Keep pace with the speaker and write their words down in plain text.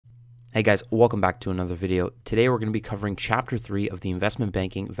Hey guys, welcome back to another video. Today we're going to be covering Chapter 3 of the Investment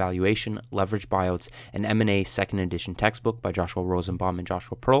Banking Valuation, Leverage Buyouts, and M&A Second Edition textbook by Joshua Rosenbaum and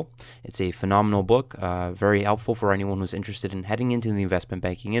Joshua Pearl. It's a phenomenal book, very helpful for anyone who's interested in heading into the investment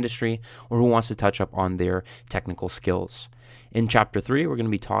banking industry or who wants to touch up on their technical skills. In Chapter 3, we're going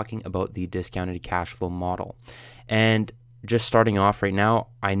to be talking about the discounted cash flow model. And just starting off right now,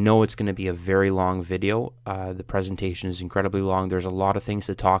 I know it's going to be a very long video. The presentation is incredibly long. There's a lot of things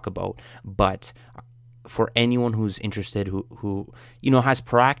to talk about, but for anyone who's interested, who has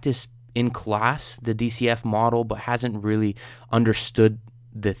practiced in class the DCF model, but hasn't really understood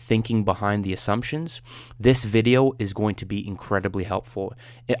the thinking behind the assumptions, this video is going to be incredibly helpful.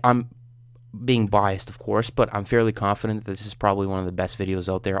 I'm being biased, of course, but I'm fairly confident that this is probably one of the best videos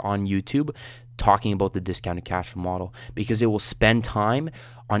out there on YouTube talking about the discounted cash flow model, because it will spend time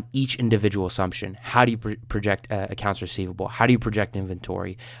on each individual assumption. How do you project accounts receivable? How do you project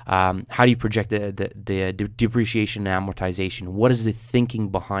inventory? How do you project the depreciation and amortization? What is the thinking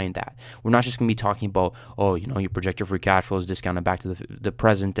behind that? We're not just going to be talking about, you project your free cash flows, discount it back to the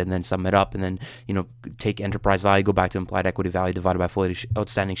present, and then sum it up, and then, take enterprise value, go back to implied equity value divided by fully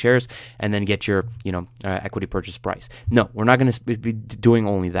outstanding shares, and then get your, equity purchase price. No, we're not going to be doing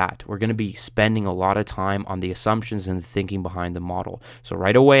only that. We're going to be spending a lot of time on the assumptions and the thinking behind the model. So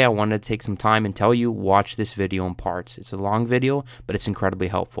right away, I wanted to take some time and tell you, watch this video in parts. It's a long video, but it's incredibly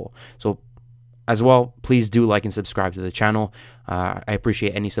helpful. So as well, please do like and subscribe to the channel. I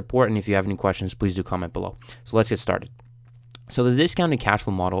appreciate any support, and if you have any questions, please do comment below. So let's get started. So the discounted cash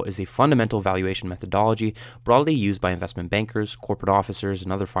flow model is a fundamental valuation methodology broadly used by investment bankers, corporate officers,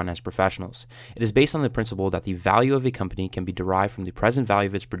 and other finance professionals. It is based on the principle that the value of a company can be derived from the present value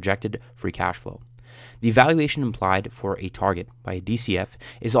of its projected free cash flow. The valuation implied for a target by a DCF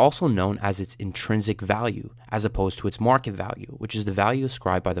is also known as its intrinsic value, as opposed to its market value, which is the value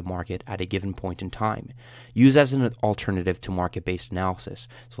ascribed by the market at a given point in time, used as an alternative to market-based analysis.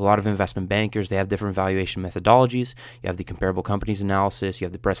 So a lot of investment bankers, they have different valuation methodologies. You have the comparable companies analysis, you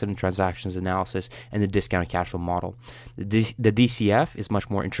have the precedent transactions analysis, and the discounted cash flow model. The DCF is much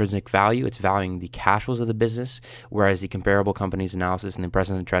more intrinsic value. It's valuing the cash flows of the business, whereas the comparable companies analysis and the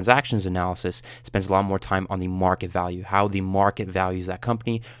precedent transactions analysis spends a lot more time on the market value, how the market values that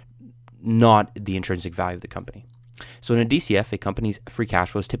company, not the intrinsic value of the company. So in a DCF, a company's free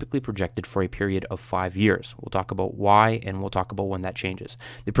cash flow is typically projected for a period of 5 years. We'll talk about why, and we'll talk about when that changes.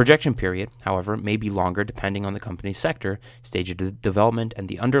 The projection period, however, may be longer depending on the company's sector, stage of development, and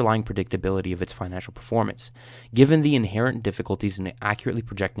the underlying predictability of its financial performance. Given the inherent difficulties in accurately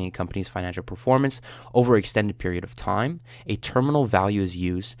projecting a company's financial performance over an extended period of time, a terminal value is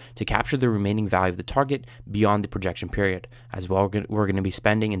used to capture the remaining value of the target beyond the projection period. As well, we're going to be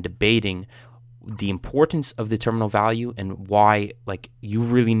spending and debating the importance of the terminal value and why you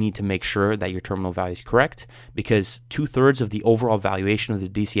really need to make sure that your terminal value is correct, because 2/3 of the overall valuation of the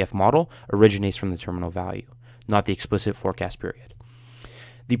DCF model originates from the terminal value, not the explicit forecast period.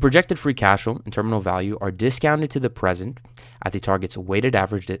 The projected free cash flow and terminal value are discounted to the present at the target's weighted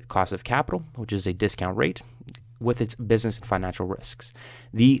average cost of capital, which is a discount rate, with its business and financial risks.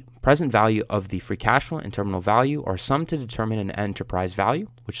 The present value of the free cash flow and terminal value are summed to determine an enterprise value,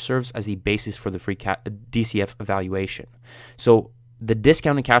 which serves as the basis for the DCF evaluation. So the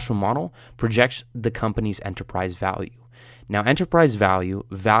discounted cash flow model projects the company's enterprise value. Now, enterprise value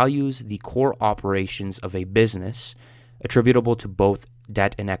values the core operations of a business attributable to both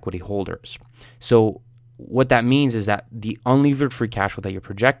debt and equity holders. So what that means is that the unlevered free cash flow that you're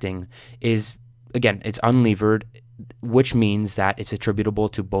projecting is, again, it's unlevered, which means that it's attributable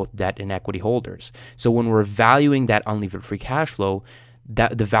to both debt and equity holders. So when we're valuing that unlevered free cash flow,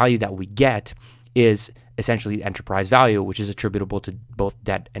 that the value that we get is essentially the enterprise value, which is attributable to both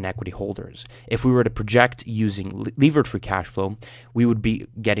debt and equity holders. If we were to project using levered free cash flow, we would be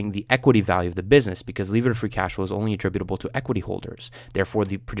getting the equity value of the business, because levered free cash flow is only attributable to equity holders. Therefore,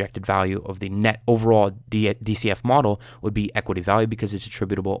 the projected value of the net overall DCF model would be equity value, because it's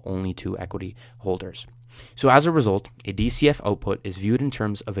attributable only to equity holders. So as a result, a DCF output is viewed in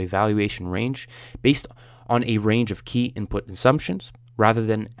terms of a valuation range based on a range of key input assumptions, rather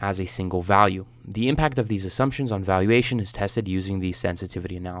than as a single value. The impact of these assumptions on valuation is tested using the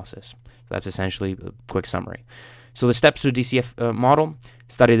sensitivity analysis. So that's essentially a quick summary. So the steps to a DCF model: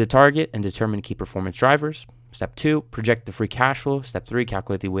 study the target and determine key performance drivers. Step 2, project the free cash flow. Step 3,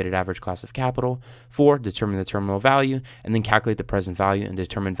 calculate the weighted average cost of capital. 4, determine the terminal value, and then calculate the present value and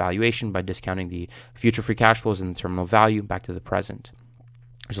determine valuation by discounting the future free cash flows and the terminal value back to the present.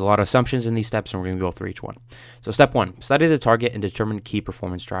 There's a lot of assumptions in these steps, and we're going to go through each one. So step 1, study the target and determine key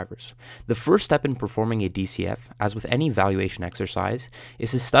performance drivers. The first step in performing a DCF, as with any valuation exercise,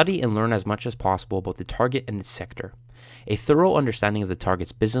 is to study and learn as much as possible about the target and its sector. A thorough understanding of the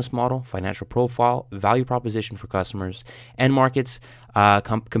target's business model, financial profile, value proposition for customers, end markets,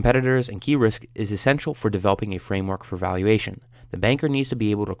 competitors, and key risk is essential for developing a framework for valuation. The banker needs to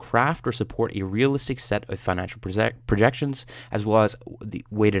be able to craft or support a realistic set of financial projections, as well as the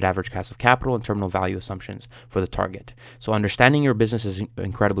weighted average cost of capital and terminal value assumptions for the target. So understanding your business is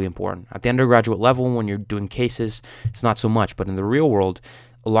incredibly important. At the undergraduate level, when you're doing cases, it's not so much, but in the real world,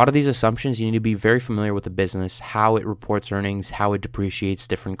 a lot of these assumptions, you need to be very familiar with the business, how it reports earnings, how it depreciates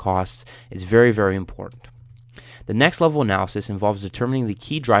different costs. It's very, very important. The next level analysis involves determining the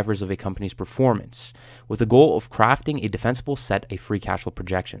key drivers of a company's performance, with the goal of crafting a defensible set of free cash flow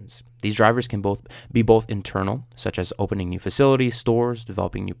projections. These drivers can be both internal, such as opening new facilities, stores,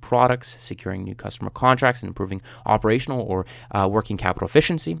 developing new products, securing new customer contracts, and improving operational or working capital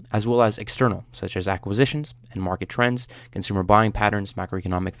efficiency, as well as external, such as acquisitions and market trends, consumer buying patterns,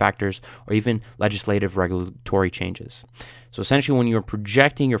 macroeconomic factors, or even legislative regulatory changes. So essentially, when you're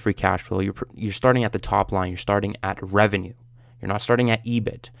projecting your free cash flow, you're starting at the top line. You're starting at revenue. You're not starting at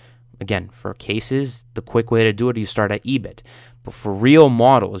EBIT. Again, for cases, the quick way to do it, you start at EBIT. But for real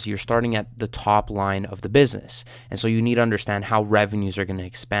models, you're starting at the top line of the business. And so you need to understand how revenues are going to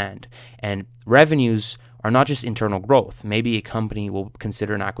expand. And revenues are not just internal growth. Maybe a company will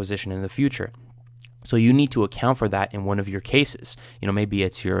consider an acquisition in the future. So you need to account for that in one of your cases. Maybe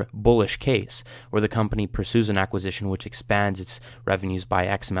it's your bullish case where the company pursues an acquisition which expands its revenues by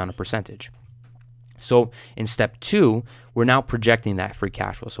X amount of percentage. So in step 2, we're now projecting that free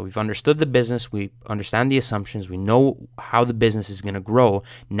cash flow. So we've understood the business, we understand the assumptions, we know how the business is going to grow.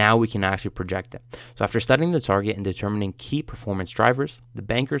 Now we can actually project it. So after studying the target and determining key performance drivers, the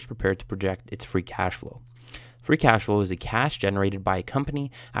banker is prepared to project its free cash flow. Free cash flow is the cash generated by a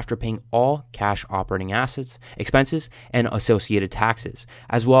company after paying all cash operating expenses, and associated taxes,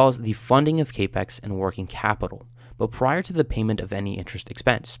 as well as the funding of capex and working capital, but prior to the payment of any interest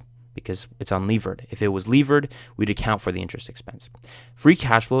expense, because it's unlevered. If it was levered, we'd account for the interest expense. Free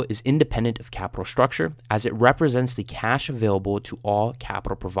cash flow is independent of capital structure, as it represents the cash available to all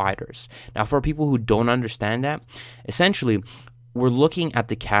capital providers. Now, for people who don't understand that, essentially, we're looking at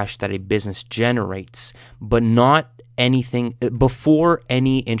the cash that a business generates, but not anything before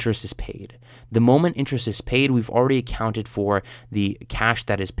any interest is paid. The moment interest is paid, we've already accounted for the cash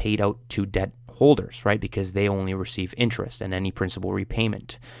that is paid out to debt holders, right? Because they only receive interest and any principal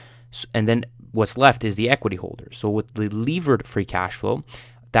repayment. And then what's left is the equity holders. So with the levered free cash flow,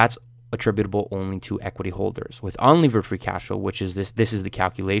 that's attributable only to equity holders. With unlevered free cash flow, which is this is the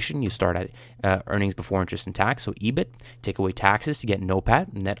calculation. You start at earnings before interest and tax, so EBIT, take away taxes to get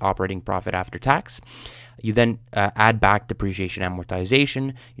NOPAT, net operating profit after tax. You then add back depreciation,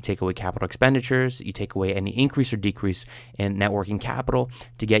 amortization, you take away capital expenditures, you take away any increase or decrease in net working capital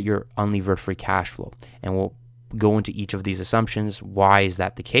to get your unlevered free cash flow. And we'll go into each of these assumptions. Why is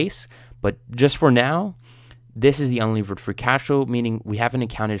that the case? But just for now, this is the unlevered free cash flow, meaning we haven't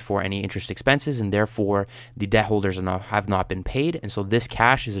accounted for any interest expenses, and therefore the debt holders have not been paid. And so this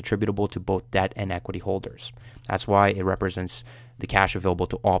cash is attributable to both debt and equity holders. That's why it represents the cash available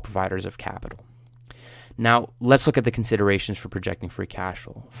to all providers of capital. Now, let's look at the considerations for projecting free cash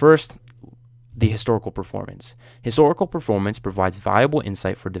flow. First, the historical performance. Historical performance provides valuable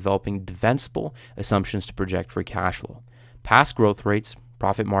insight for developing defensible assumptions to project free cash flow. Past growth rates,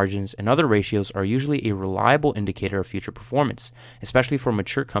 profit margins, and other ratios are usually a reliable indicator of future performance, especially for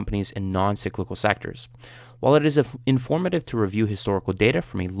mature companies in non-cyclical sectors. While it is informative to review historical data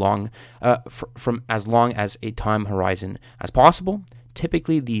from as long as a time horizon as possible,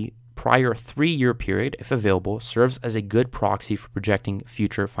 typically the prior 3-year period, if available, serves as a good proxy for projecting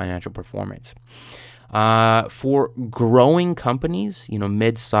future financial performance. For growing companies,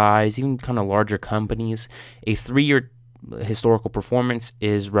 mid-size, even kind of larger companies, a 3-year historical performance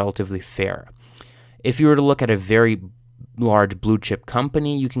is relatively fair. If you were to look at a very large blue chip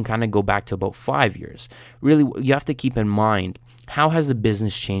company, you can kind of go back to about 5 years. Really, you have to keep in mind, how has the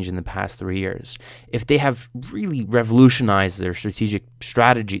business changed in the past 3 years? If they have really revolutionized their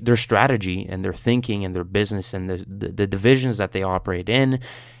strategy and their thinking and their business and the divisions that they operate in,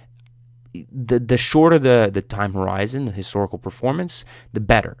 the shorter the time horizon, the historical performance, the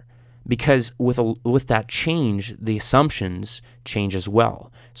better. because with that change, the assumptions change as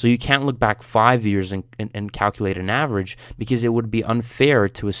well. So you can't look back 5 years and calculate an average, because it would be unfair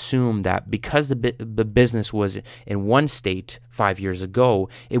to assume that because the business was in one state 5 years ago,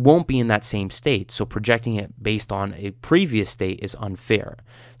 it won't be in that same state. So projecting it based on a previous state is unfair.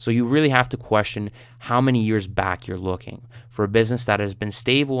 So you really have to question how many years back you're looking. For a business that has been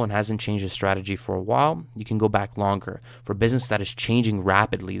stable and hasn't changed its strategy for a while, you can go back longer. For a business that is changing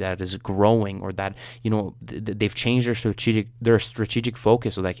rapidly, that is growing, or that they've changed their strategic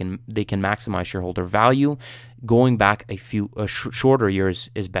focus so they can maximize shareholder value, going back a few shorter years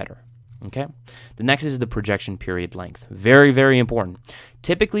is better. Okay. The next is the projection period length. Very, very important.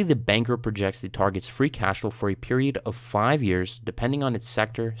 Typically, the banker projects the target's free cash flow for a period of 5 years, depending on its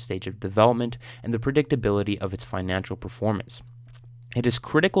sector, stage of development, and the predictability of its financial performance. It is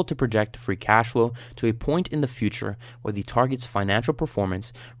critical to project free cash flow to a point in the future where the target's financial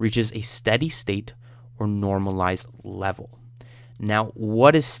performance reaches a steady state or normalized level. Now,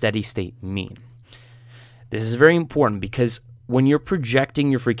 what does steady state mean? This is very important, because when you're projecting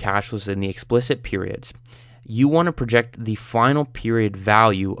your free cash flows in the explicit periods, you want to project the final period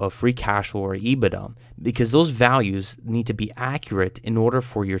value of free cash flow or EBITDA, because those values need to be accurate in order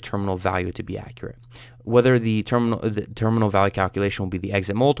for your terminal value to be accurate. Whether the terminal value calculation will be the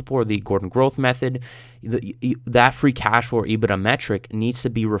exit multiple or the Gordon growth method, that free cash flow or EBITDA metric needs to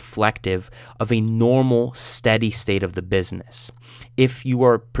be reflective of a normal, steady state of the business. If you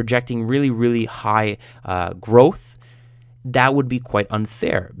are projecting really, really high growth, that would be quite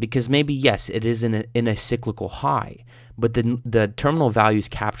unfair, because maybe, yes, it is in a cyclical high, but the terminal value is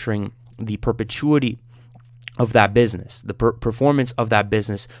capturing the perpetuity of that business, the performance of that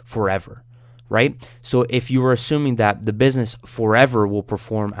business forever, right? So if you were assuming that the business forever will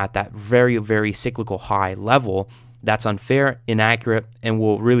perform at that very, very cyclical high level, that's unfair, inaccurate, and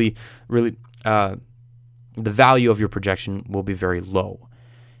will really, the value of your projection will be very low.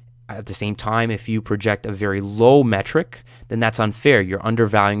 At the same time, if you project a very low metric, then that's unfair. You're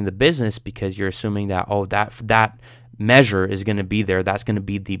undervaluing the business, because you're assuming that, oh, that measure is going to be there. That's going to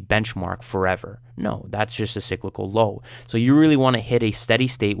be the benchmark forever. No, that's just a cyclical low. So you really want to hit a steady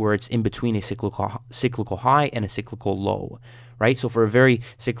state where it's in between a cyclical high and a cyclical low, right? So for very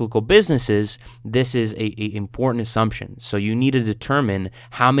cyclical businesses, this is a important assumption. So you need to determine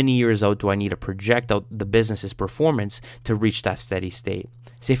how many years out do I need to project out the business's performance to reach that steady state.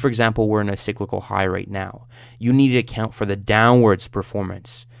 Say, for example, we're in a cyclical high right now. You need to account for the downwards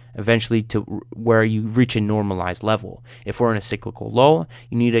performance eventually to where you reach a normalized level. If we're in a cyclical low,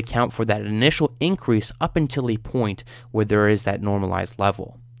 you need to account for that initial increase up until a point where there is that normalized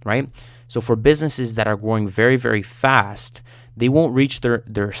level, right? So for businesses that are growing very, very fast, they won't reach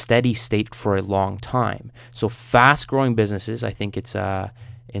their steady state for a long time. So fast growing businesses, I think it's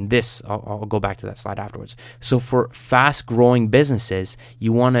in this, I'll go back to that slide afterwards. So for fast growing businesses,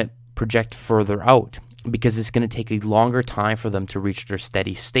 you want to project further out, because it's going to take a longer time for them to reach their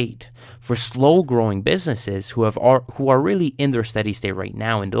steady state. For slow growing businesses who are really in their steady state right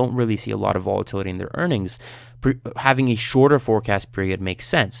now and don't really see a lot of volatility in their earnings, having a shorter forecast period makes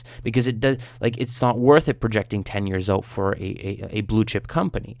sense, because it's not worth it projecting 10 years out for a blue chip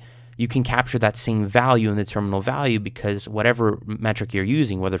company. You can capture that same value in the terminal value, because whatever metric you're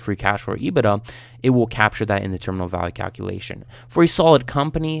using, whether free cash flow or EBITDA, it will capture that in the terminal value calculation. For a solid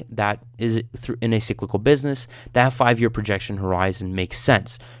company that is in a cyclical business, that 5-year projection horizon makes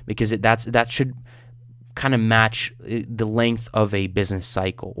sense, because that should kind of match the length of a business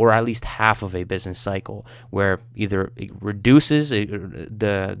cycle, or at least half of a business cycle, where either it reduces,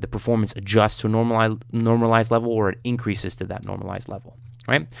 the performance adjusts to a normalized level, or it increases to that normalized level.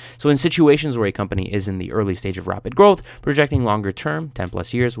 Right? So in situations where a company is in the early stage of rapid growth, projecting longer term, 10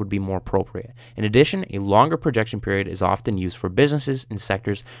 plus years, would be more appropriate. In addition, a longer projection period is often used for businesses in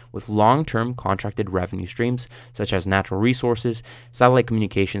sectors with long-term contracted revenue streams, such as natural resources, satellite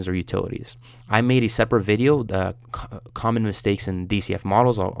communications, or utilities. I made a separate video, the common mistakes in DCF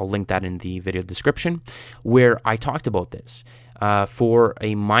models. I'll link that in the video description, where I talked about this. For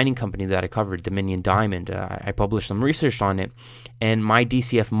a mining company that I covered, Dominion Diamond, I published some research on it, and my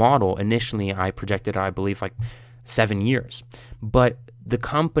DCF model, initially I projected, I believe, like 7 years. But the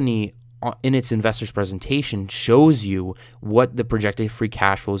company, in its investors presentation, shows you what the projected free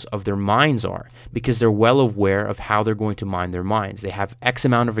cash flows of their mines are, because they're well aware of how they're going to mine their mines. They have X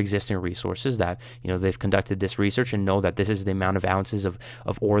amount of existing resources that, they've conducted this research and know that this is the amount of ounces of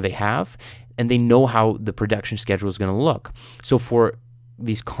ore they have, and they know how the production schedule is going to look. So for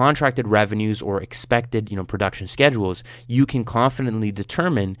these contracted revenues or expected, production schedules, you can confidently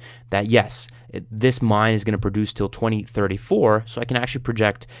determine that yes, this mine is going to produce till 2034. So I can actually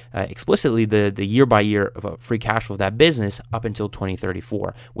project explicitly the year by year of free cash flow of that business up until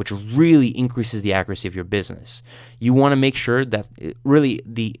 2034, which really increases the accuracy of your business. You want to make sure that really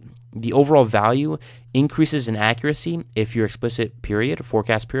the overall value increases in accuracy if your explicit period,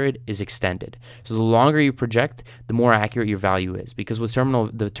 forecast period, is extended. So the longer you project, the more accurate your value is. Because with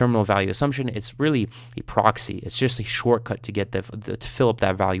the terminal value assumption, it's really a proxy. It's just a shortcut to get to fill up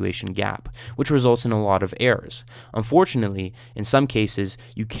that valuation gap, which results in a lot of errors. Unfortunately, in some cases,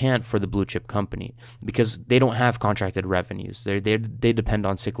 you can't for the blue chip company because they don't have contracted revenues. They depend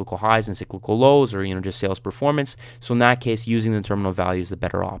on cyclical highs and cyclical lows, or just sales performance. So in that case, using the terminal value is the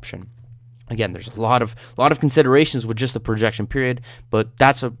better option. Again, there's a lot of considerations with just the projection period, but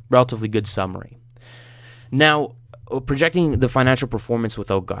that's a relatively good summary. Now, projecting the financial performance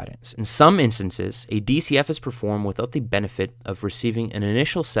without guidance. In some instances, a DCF is performed without the benefit of receiving an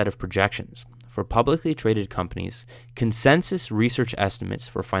initial set of projections. For publicly traded companies, consensus research estimates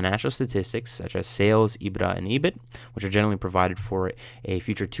for financial statistics such as sales, EBITDA, and EBIT, which are generally provided for a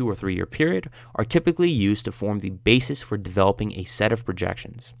future 2 or 3 year period, are typically used to form the basis for developing a set of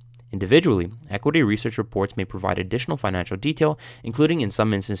projections. Individually, equity research reports may provide additional financial detail, including in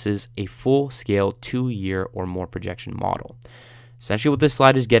some instances a full-scale 2-year or more projection model. Essentially what this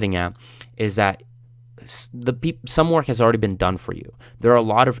slide is getting at is that some work has already been done for you. There are a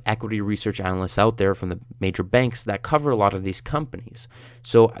lot of equity research analysts out there from the major banks that cover a lot of these companies.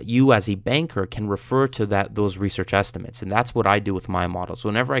 So you as a banker can refer to those research estimates, and that's what I do with my model. So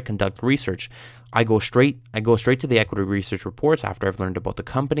whenever I conduct research, I go straight to the equity research reports after I've learned about the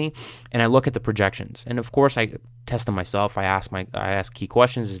company, and I look at the projections. And of course, I test them myself. I ask key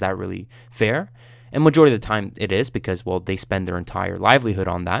questions. Is that really fair? And majority of the time it is, because they spend their entire livelihood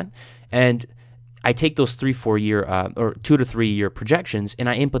on that. And I take those 3-4 year or 2 to 3 year projections and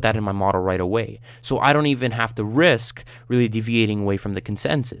I input that in my model right away. So I don't even have to risk really deviating away from the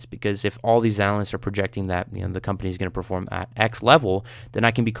consensus, because if all these analysts are projecting that the company is going to perform at X level, then I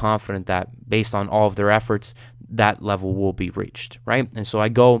can be confident that based on all of their efforts, that level will be reached, right? And so I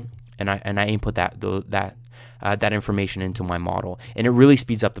go and I input that information into my model, and it really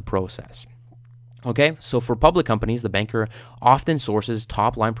speeds up the process. Okay, so for public companies, the banker often sources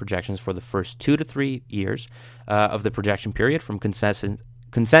top-line projections for the first 2 to 3 years of the projection period from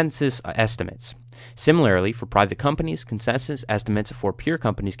consensus estimates. Similarly, for private companies, consensus estimates for peer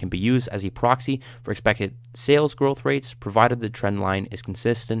companies can be used as a proxy for expected sales growth rates, provided the trend line is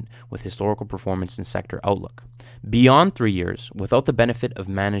consistent with historical performance and sector outlook. Beyond 3 years, without the benefit of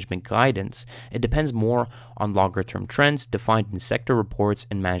management guidance, it depends more on longer-term trends defined in sector reports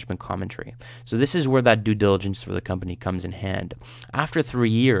and management commentary. So this is where that due diligence for the company comes in hand. After 3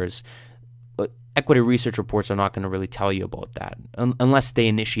 years, equity research reports are not going to really tell you about that unless they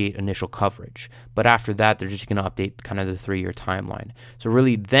initiate initial coverage. But after that, they're just going to update kind of the 3-year timeline. So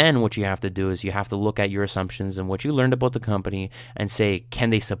really then what you have to do is you have to look at your assumptions and what you learned about the company and say,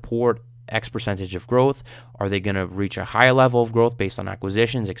 can they support X percentage of growth? Are they going to reach a higher level of growth based on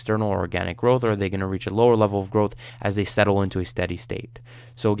acquisitions, external or organic growth, or are they going to reach a lower level of growth as they settle into a steady state?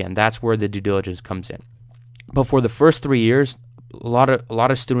 So again, that's where the due diligence comes in. But for the first 3 years, a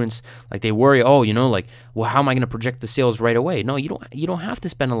lot of students, they worry, how am I going to project the sales right away? No, you don't have to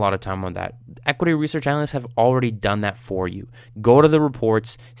spend a lot of time on that. Equity research analysts have already done that for you. Go to the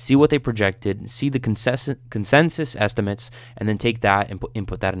reports, see what they projected, see the consensus estimates, and then take that and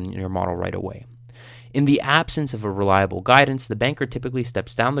input that in your model right away. In the absence of a reliable guidance, the banker typically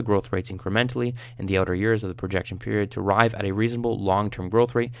steps down the growth rates incrementally in the outer years of the projection period to arrive at a reasonable long-term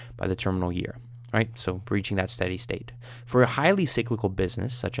growth rate by the terminal year. Right, so reaching that steady state. For a highly cyclical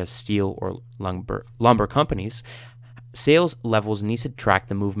business, such as steel or lumber companies, sales levels need to track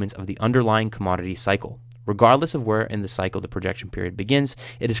the movements of the underlying commodity cycle. Regardless of where in the cycle the projection period begins,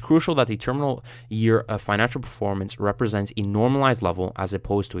 it is crucial that the terminal year of financial performance represents a normalized level as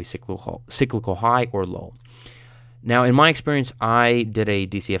opposed to a cyclical high or low. Now, in my experience, I did a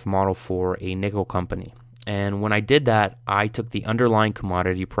DCF model for a nickel company. And when I did that, I took the underlying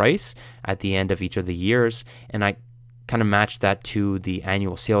commodity price at the end of each of the years, and I kind of matched that to the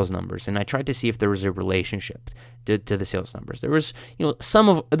annual sales numbers. And I tried to see if there was a relationship to the sales numbers. There was,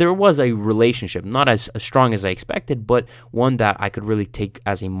 there was a relationship, not as strong as I expected, but one that I could really take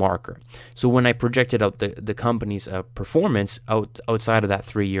as a marker. So when I projected out the company's performance outside of that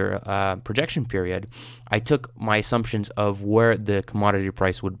 3-year projection period, I took my assumptions of where the commodity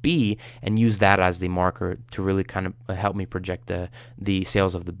price would be and used that as the marker to really kind of help me project the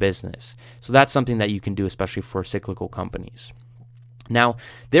sales of the business. So that's something that you can do, especially for cyclical companies. Now,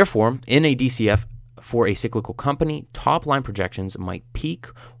 therefore, in a DCF for a cyclical company, top-line projections might peak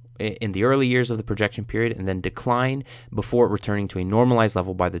in the early years of the projection period and then decline before returning to a normalized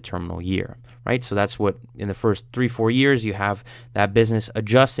level by the terminal year, right? So that's what in the first 3-4 years you have that business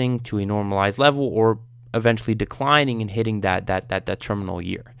adjusting to a normalized level or eventually declining and hitting that terminal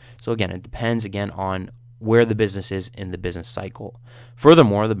year. So again, it depends again on where the business is in the business cycle.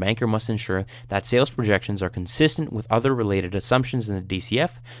 Furthermore, the banker must ensure that sales projections are consistent with other related assumptions in the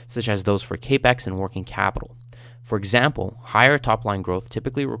DCF, such as those for CAPEX and working capital. For example, higher top-line growth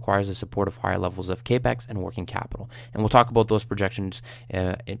typically requires the support of higher levels of CAPEX and working capital. And we'll talk about those projections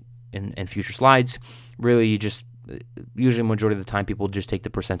in future slides. Really, usually majority of the time people just take the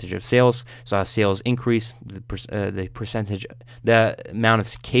percentage of sales. So as sales increase, the amount of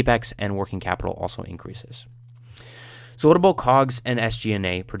CAPEX and working capital also increases. So what about COGS and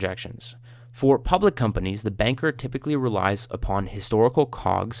SG&A projections? For public companies, the banker typically relies upon historical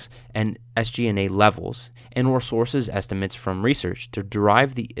COGS and SG&A levels and/or sources estimates from research to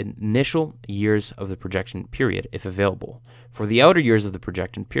derive the initial years of the projection period, if available. For the outer years of the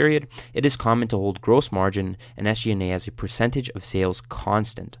projection period, it is common to hold gross margin and SG&A as a percentage of sales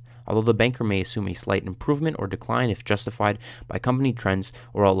constant, although the banker may assume a slight improvement or decline if justified by company trends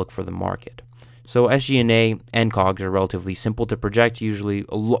or outlook for the market. So SG&A and COGS are relatively simple to project. Usually,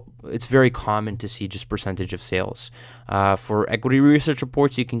 it's very common to see just percentage of sales. For equity research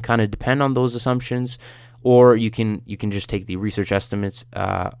reports, you can kind of depend on those assumptions, or you can just take the research estimates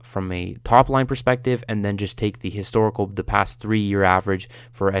from a top-line perspective, and then just take the past 3-year average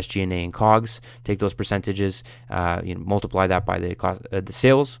for SG&A and COGS. Take those percentages, multiply that by the cost, the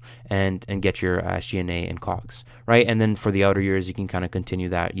sales, and get your SG&A and COGS, right? And then for the outer years, you can kind of continue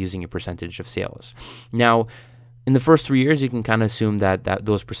that using a percentage of sales. Now, in the first 3 years, you can kind of assume that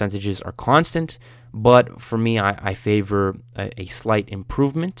those percentages are constant, but for me, I favor a slight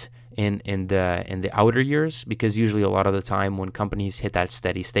improvement in the outer years, because usually a lot of the time when companies hit that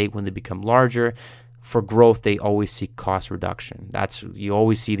steady state, when they become larger, for growth, they always seek cost reduction. You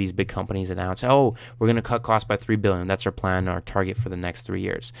always see these big companies announce, oh, we're going to cut costs by $3 billion. That's our plan, our target for the next 3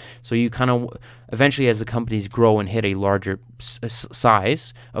 years. So you kind of eventually, as the companies grow and hit a larger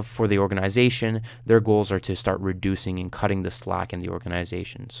size for the organization, their goals are to start reducing and cutting the slack in the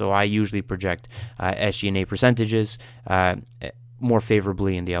organization. So I usually project SG&A percentages more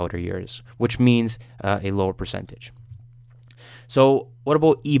favorably in the outer years, which means a lower percentage. So what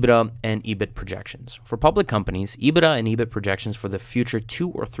about EBITDA and EBIT projections? For public companies, EBITDA and EBIT projections for the future 2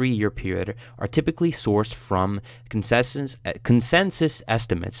 or 3 year period are typically sourced from consensus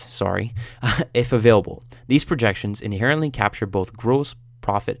estimates, if available. These projections inherently capture both gross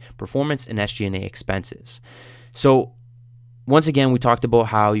profit performance and SG&A expenses. So once again, we talked about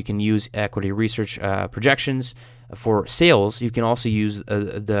how you can use equity research projections. For sales, you can also use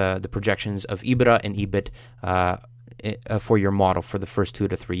the projections of EBITDA and EBIT for your model for the first 2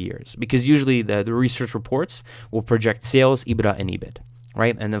 to 3 years, because usually the research reports will project sales, EBITDA, and EBIT,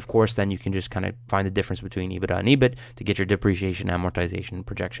 right? And of course, then you can just kind of find the difference between EBITDA and EBIT to get your depreciation, amortization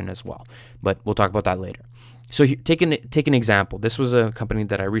projection as well. But we'll talk about that later. So take an example. This was a company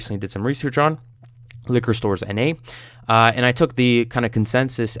that I recently did some research on, Liquor Stores NA, and I took the kind of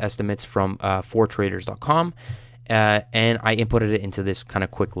consensus estimates from fortraders.com. And I inputted it into this kind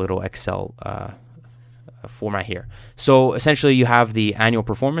of quick little Excel format here. So essentially you have the annual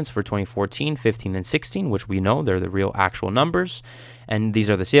performance for 2014, 15, and 16, which we know they're the real actual numbers. And these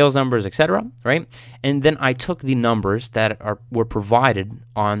are the sales numbers, etc., right? And then I took the numbers that were provided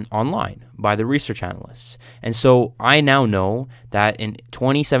online by the research analysts. And so I now know that in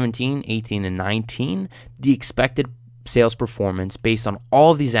 2017, 18, and 19, the expected sales performance based on all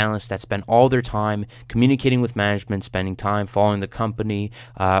of these analysts that spend all their time communicating with management, spending time following the company,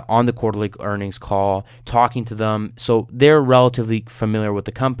 on the quarterly earnings call, talking to them. So they're relatively familiar with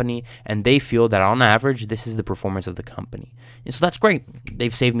the company, and they feel that on average, this is the performance of the company. And so that's great.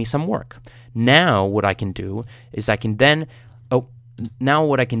 They've saved me some work. Now what I can do is I can then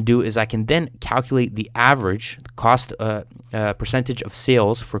calculate the average cost percentage of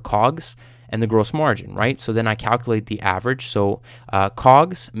sales for COGS and the gross margin, right? So then I calculate the average. So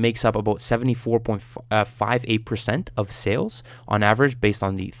COGS makes up about 74.58% of sales on average based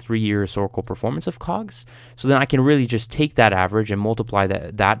on the 3-year historical performance of COGS. So then I can really just take that average and multiply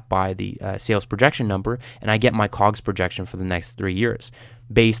that by the sales projection number, and I get my COGS projection for the next 3 years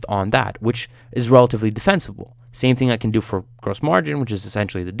based on that, which is relatively defensible. Same thing I can do for gross margin, which is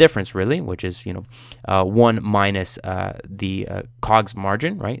essentially the difference, really, which is 1 minus the COGS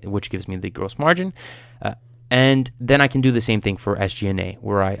margin, right, which gives me the gross margin. And then I can do the same thing for SG&A,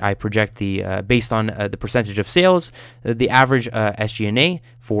 where I project the based on the percentage of sales, the average SG&A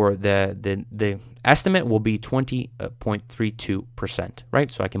for the estimate will be 20.32%,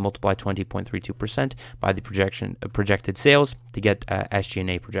 right? So I can multiply 20.32% by the projected sales to get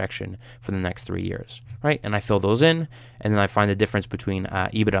SG&A projection for the next 3 years, right? And I fill those in, and then I find the difference between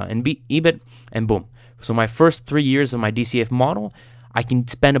EBITDA and EBIT, and boom. So my first 3 years of my DCF model, I can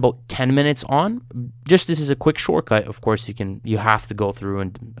spend about 10 minutes on. Just this is a quick shortcut. Of course, you have to go through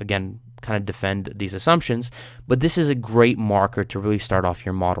and again kind of defend these assumptions, but this is a great marker to really start off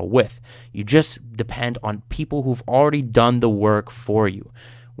your model with. You just depend on people who've already done the work for you.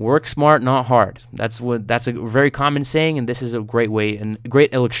 Work smart, not hard. That's a very common saying, and this is a great way and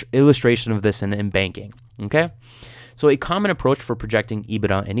great illustration of this in banking. Okay. So a common approach for projecting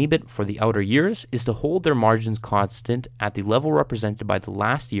EBITDA and EBIT for the outer years is to hold their margins constant at the level represented by the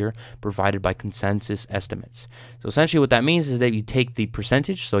last year provided by consensus estimates. So essentially what that means is that you take the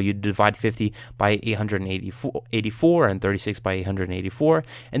percentage, so you divide 50 by 884 and 36 by 884,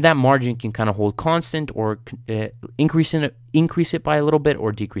 and that margin can kind of hold constant or increase it by a little bit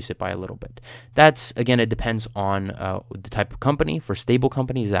or decrease it by a little bit. That's, again, it depends on the type of company. For stable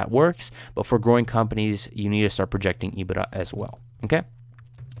companies, that works, but for growing companies, you need to start projecting EBITDA as well. Okay,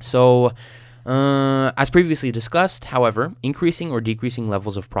 so as previously discussed, however, increasing or decreasing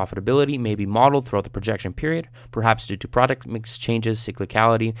levels of profitability may be modeled throughout the projection period, perhaps due to product mix changes,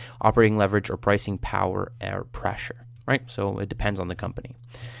 cyclicality, operating leverage, or pricing power or pressure, right? So it depends on the company.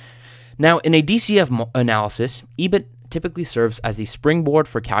 Now, in a DCF analysis, EBIT typically serves as the springboard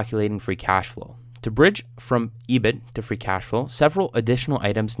for calculating free cash flow. To bridge from EBIT to free cash flow, several additional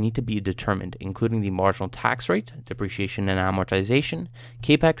items need to be determined, including the marginal tax rate, depreciation and amortization,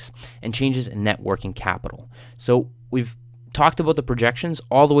 capex, and changes in net working capital. So we've talked about the projections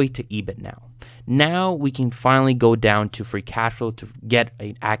all the way to EBIT now. Now we can finally go down to free cash flow to get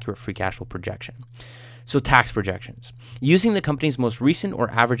an accurate free cash flow projection. So tax projections. Using the company's most recent or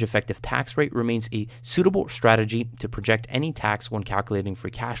average effective tax rate remains a suitable strategy to project any tax when calculating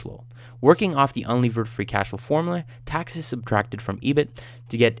free cash flow. Working off the unlevered free cash flow formula, tax is subtracted from EBIT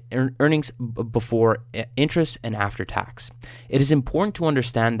to get earnings before interest and after tax. It is important to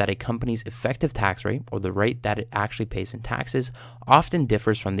understand that a company's effective tax rate, or the rate that it actually pays in taxes, often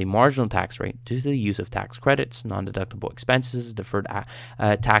differs from the marginal tax rate due to the use of tax credits, non-deductible expenses, deferred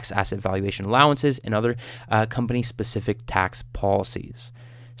tax asset valuation allowances, and other company-specific tax policies.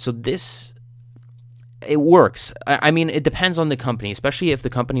 So it works. I mean, it depends on the company, especially if the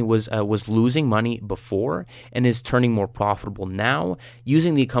company was losing money before and is turning more profitable now.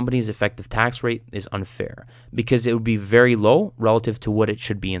 Using the company's effective tax rate is unfair because it would be very low relative to what it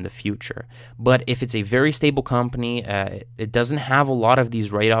should be in the future. But if it's a very stable company, it doesn't have a lot of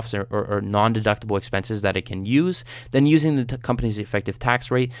these write-offs or non-deductible expenses that it can use, then using the company's effective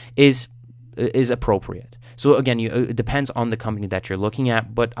tax rate is appropriate. So again, it depends on the company that you're looking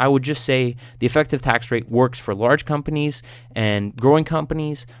at, but I would just say the effective tax rate works for large companies and growing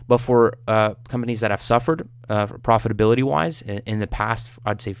companies, but for companies that have suffered profitability-wise in the past,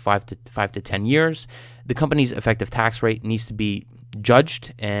 I'd say 5 to 10 years, the company's effective tax rate needs to be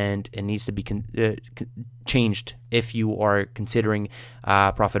judged and it needs to be changed if you are considering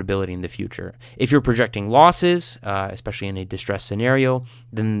profitability in the future. If you're projecting losses, especially in a distressed scenario,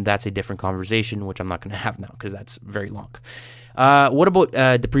 then that's a different conversation, which I'm not going to have now because that's very long. What about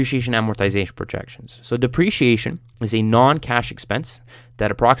depreciation amortization projections? So depreciation is a non-cash expense that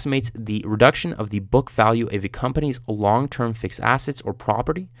approximates the reduction of the book value of a company's long-term fixed assets or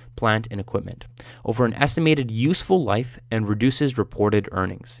property, plant, and equipment over an estimated useful life and reduces reported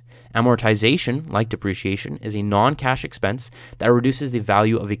earnings. Amortization, like depreciation, is a non-cash expense that reduces the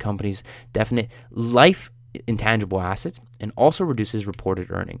value of a company's definite life intangible assets and also reduces reported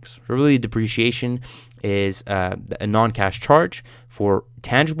earnings. So really, depreciation is a non-cash charge for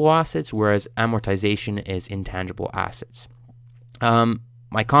tangible assets, whereas amortization is intangible assets.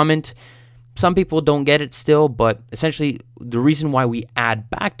 My comment, some people don't get it still, but essentially the reason why we add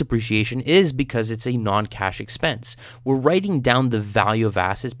back depreciation is because it's a non-cash expense. We're writing down the value of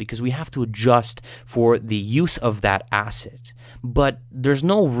assets because we have to adjust for the use of that asset. But there's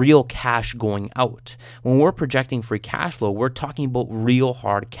no real cash going out. When we're projecting free cash flow, we're talking about real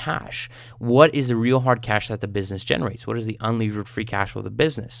hard cash. What is the real hard cash that the business generates? What is the unlevered free cash flow of the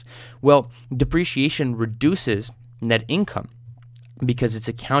business? Well, depreciation reduces net income because it's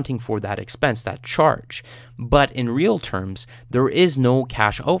accounting for that expense, that charge. But in real terms, there is no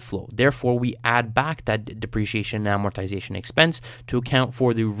cash outflow. Therefore, we add back that depreciation and amortization expense to account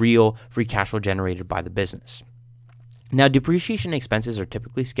for the real free cash flow generated by the business. Now, depreciation expenses are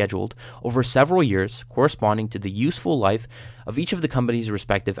typically scheduled over several years, corresponding to the useful life of each of the company's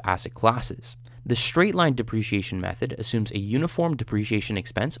respective asset classes. The straight-line depreciation method assumes a uniform depreciation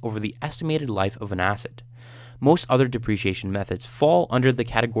expense over the estimated life of an asset. Most other depreciation methods fall under the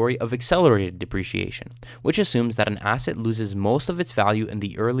category of accelerated depreciation, which assumes that an asset loses most of its value in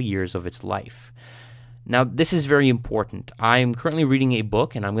the early years of its life. Now, this is very important. I'm currently reading a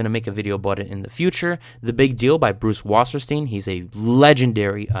book, and I'm going to make a video about it in the future, The Big Deal by Bruce Wasserstein. He's a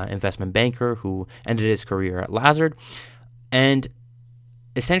legendary investment banker who ended his career at Lazard. And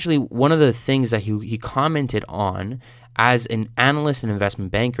essentially, one of the things that he commented on, as an analyst and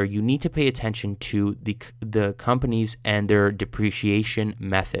investment banker, you need to pay attention to the companies and their depreciation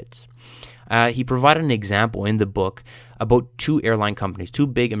methods. He provided an example in the book about two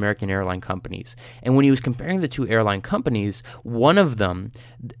big American airline companies. And when he was comparing the two airline companies, one of them,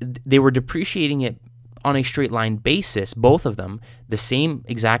 they were depreciating it on a straight line basis, both of them, the same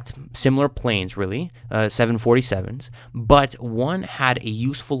exact similar planes, really, 747s, but one had a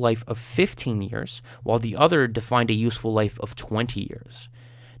useful life of 15 years, while the other defined a useful life of 20 years.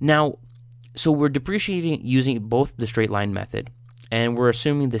 Now, so we're depreciating using both the straight line method, and we're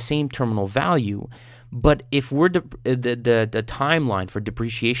assuming the same terminal value. But if we're the timeline for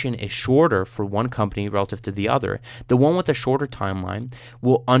depreciation is shorter for one company relative to the other, the one with a shorter timeline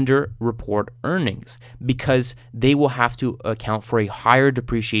will underreport earnings because they will have to account for a higher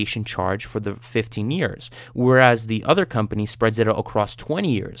depreciation charge for the 15 years, whereas the other company spreads it out across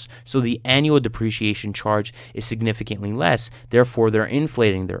 20 years. So the annual depreciation charge is significantly less, therefore they're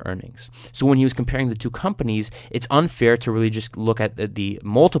inflating their earnings. So when he was comparing the two companies, it's unfair to really just look at the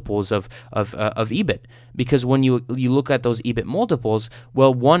multiples of EBIT. Because when you look at those EBIT multiples,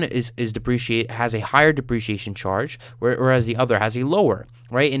 well, one has a higher depreciation charge, whereas the other has a lower,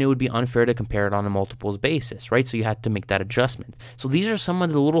 right? And it would be unfair to compare it on a multiples basis, right? So you had to make that adjustment. So these are some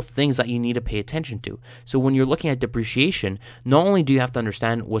of the little things that you need to pay attention to. So when you're looking at depreciation, not only do you have to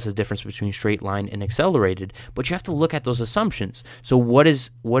understand what's the difference between straight line and accelerated, but you have to look at those assumptions. So what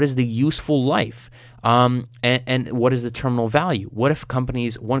is the useful life? And what is the terminal value? What if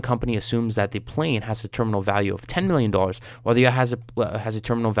one company assumes that the plane has a terminal value of $10 million, while the other has a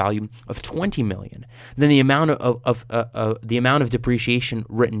terminal value of $20 million? Then the amount of depreciation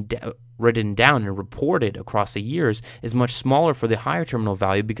written down and reported across the years is much smaller for the higher terminal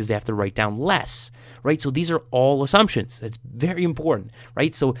value because they have to write down less, right? So these are all assumptions. It's very important,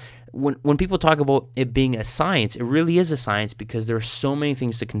 right? So when people talk about it being a science, it really is a science because there are so many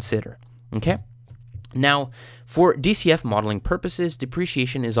things to consider, okay? Now, for DCF modeling purposes,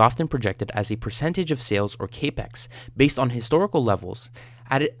 depreciation is often projected as a percentage of sales or CAPEX based on historical levels,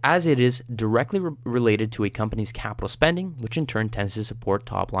 as it is directly related to a company's capital spending, which in turn tends to support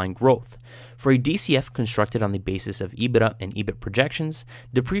top-line growth. For a DCF constructed on the basis of EBITDA and EBIT projections,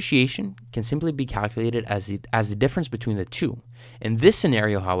 depreciation can simply be calculated as the difference between the two. In this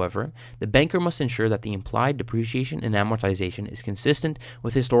scenario, however, the banker must ensure that the implied depreciation and amortization is consistent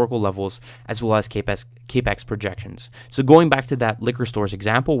with historical levels as well as CAPEX projections. So going back to that liquor stores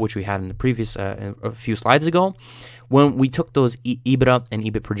example, which we had in the previous a few slides ago, when we took those EBITDA and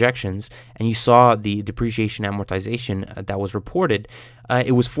EBIT projections and you saw the depreciation amortization that was reported,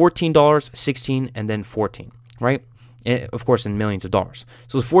 it was $14, $16, and then $14, right? Of course, in millions of dollars.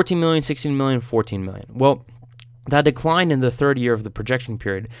 So it's $14 million, $16 million, $14 million. Well, that decline in the third year of the projection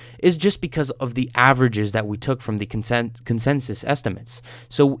period is just because of the averages that we took from the consensus estimates.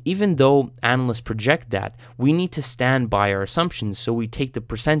 So even though analysts project that, we need to stand by our assumptions. So we take the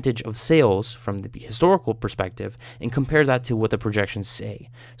percentage of sales from the historical perspective and compare that to what the projections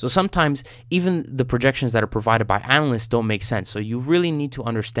say. So sometimes even the projections that are provided by analysts don't make sense. So you really need to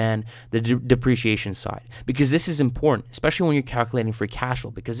understand the depreciation side, because this is important, especially when you're calculating free cash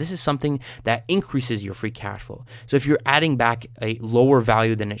flow, because this is something that increases your free cash flow. So if you're adding back a lower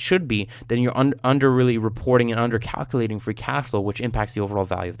value than it should be, then you're under really reporting and under calculating free cash flow, which impacts the overall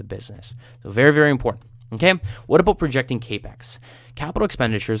value of the business. So very, very important. Okay, what about projecting CAPEX? Capital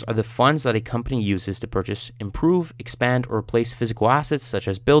expenditures are the funds that a company uses to purchase, improve, expand, or replace physical assets such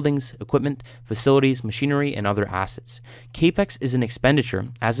as buildings, equipment, facilities, machinery, and other assets. CAPEX is an expenditure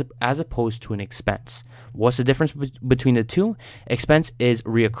as opposed to an expense. What's the difference between the two? Expense is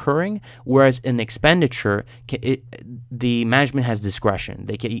reoccurring, whereas an expenditure, the management has discretion.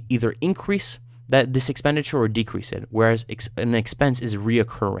 They can either increase this expenditure or decrease it, whereas an expense is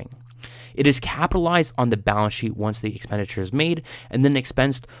reoccurring. It is capitalized on the balance sheet once the expenditure is made and then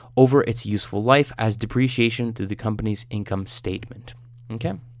expensed over its useful life as depreciation through the company's income statement.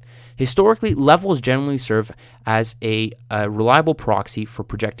 Okay? Historically, levels generally serve as a reliable proxy for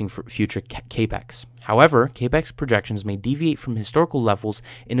projecting for future capex. However, capex projections may deviate from historical levels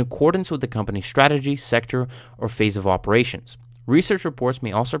in accordance with the company's strategy, sector, or phase of operations. Research reports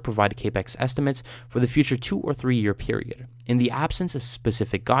may also provide capex estimates for the future 2 or 3 year period. In the absence of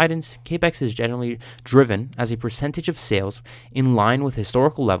specific guidance, capex is generally driven as a percentage of sales in line with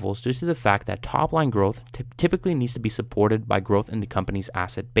historical levels due to the fact that top-line growth typically needs to be supported by growth in the company's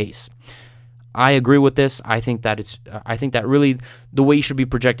asset base. I agree with this. I think that really the way you should be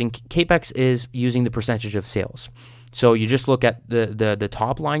projecting capex is using the percentage of sales. So you just look at the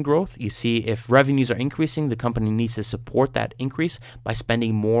top line growth. You see if revenues are increasing, the company needs to support that increase by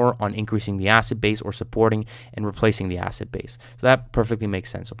spending more on increasing the asset base or supporting and replacing the asset base. So that perfectly makes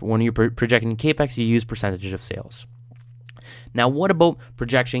sense. So when you're projecting capex, you use percentage of sales. Now, what about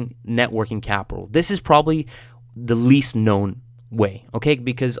projecting net working capital? This is probably the least known way, okay?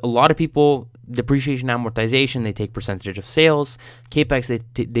 Because a lot of people, depreciation, amortization, they take percentage of sales. Capex,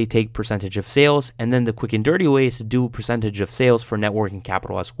 they take percentage of sales. And then the quick and dirty way is to do percentage of sales for net working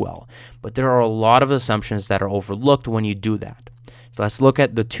capital as well. But there are a lot of assumptions that are overlooked when you do that. So let's look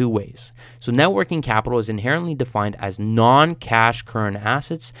at the two ways. So net working capital is inherently defined as non-cash current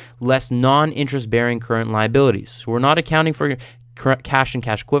assets less non-interest-bearing current liabilities. So we're not accounting for cash and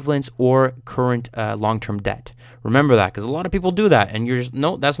cash equivalents or current long-term debt. Remember that, because a lot of people do that, and you're just,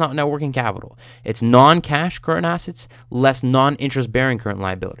 no, that's not net working capital. It's non-cash current assets less non-interest-bearing current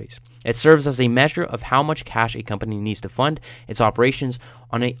liabilities. It serves as a measure of how much cash a company needs to fund its operations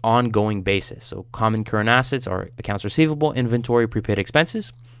on an ongoing basis. So common current assets are accounts receivable, inventory, prepaid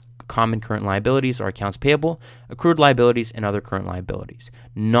expenses. Common current liabilities are accounts payable, accrued liabilities, and other current liabilities,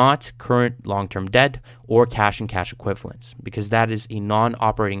 not current long-term debt or cash and cash equivalents, because that is a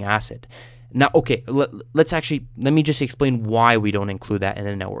non-operating asset. Now, okay, let me just explain why we don't include that in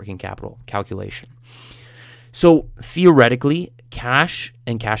the net working capital calculation. So theoretically, cash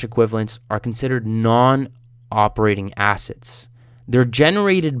and cash equivalents are considered non-operating assets. They're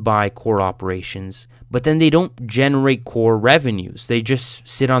generated by core operations, but then they don't generate core revenues. They just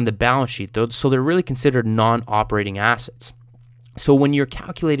sit on the balance sheet, so they're really considered non-operating assets. So when you're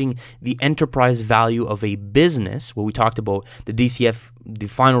calculating the enterprise value of a business, what we talked about, the DCF, the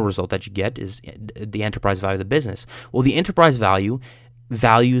final result that you get is the enterprise value of the business. Well, the enterprise value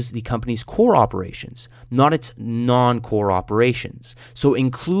values the company's core operations, not its non-core operations. So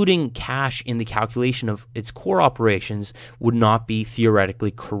including cash in the calculation of its core operations would not be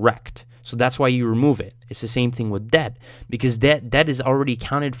theoretically correct. So that's why you remove it. It's the same thing with debt, because debt is already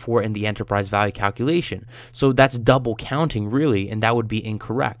accounted for in the enterprise value calculation. So that's double counting, really, and that would be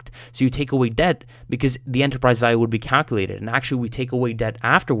incorrect. So you take away debt because the enterprise value would be calculated, and actually we take away debt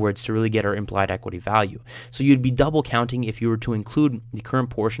afterwards to really get our implied equity value. So you'd be double counting if you were to include the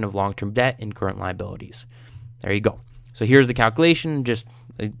current portion of long-term debt in current liabilities. There you go. So here's the calculation, just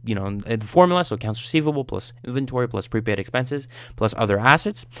the formula. So accounts receivable plus inventory plus prepaid expenses plus other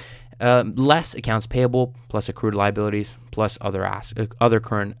assets. Less accounts payable plus accrued liabilities plus other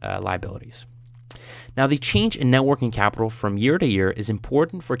current liabilities. Now, the change in net working capital from year to year is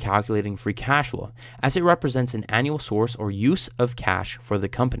important for calculating free cash flow, as it represents an annual source or use of cash for the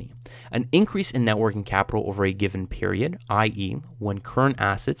company. An increase in net working capital over a given period, i.e., when current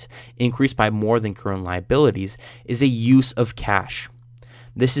assets increase by more than current liabilities, is a use of cash.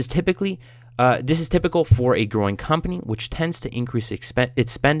 This is typical for a growing company, which tends to increase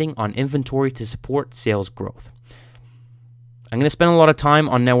its spending on inventory to support sales growth. I'm going to spend a lot of time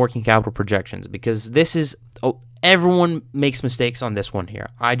on net working capital projections because everyone makes mistakes on this one here.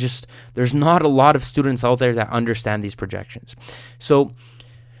 There's not a lot of students out there that understand these projections. So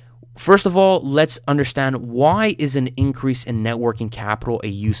first of all, let's understand, why is an increase in net working capital a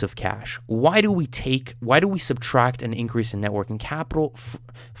use of cash? Why do we subtract an increase in net working capital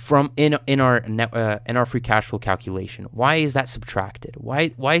from in our free cash flow calculation? Why is that subtracted?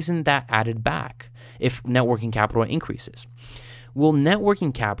 Why isn't that added back if net working capital increases? Well, net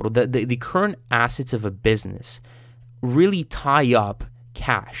working capital, the current assets of a business really tie up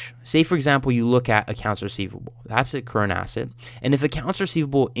cash. Say, for example, you look at accounts receivable. That's a current asset. And if accounts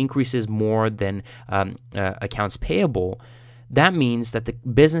receivable increases more than accounts payable, that means that the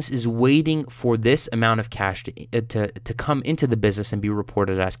business is waiting for this amount of cash to come into the business and be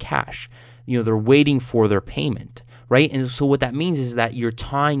reported as cash. They're waiting for their payment, right? And so what that means is that you're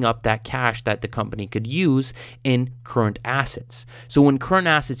tying up that cash that the company could use in current assets. So when current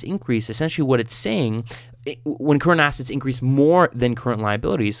assets increase, essentially what it's saying, when current assets increase more than current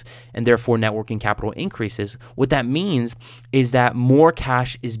liabilities and therefore net working capital increases, what that means is that more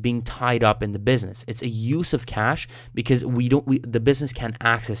cash is being tied up in the business. It's a use of cash because the business can't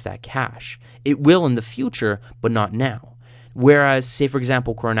access that cash. It will in the future, but not now. Whereas, say, for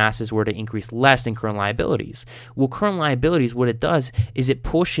example, current assets were to increase less than current liabilities. Well, current liabilities, what it does is it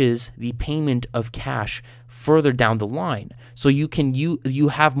pushes the payment of cash further down the line. So you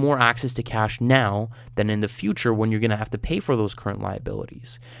have more access to cash now than in the future when you're going to have to pay for those current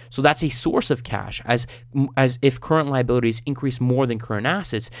liabilities. So that's a source of cash. As if current liabilities increase more than current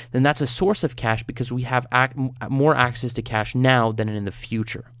assets, then that's a source of cash because we have more access to cash now than in the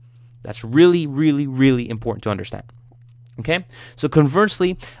future. That's really, really, really important to understand. Okay, so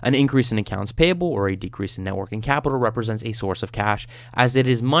conversely, an increase in accounts payable or a decrease in net working capital represents a source of cash, as it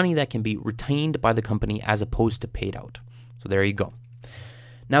is money that can be retained by the company as opposed to paid out. So there you go.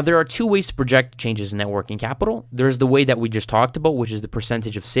 Now, there are two ways to project changes in net working capital. There's the way that we just talked about, which is the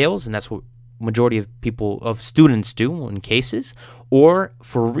percentage of sales, and that's what majority of students do in cases, or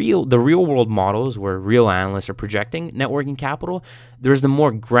for the real world models where real analysts are projecting net working capital, there's the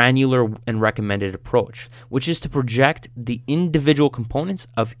more granular and recommended approach, which is to project the individual components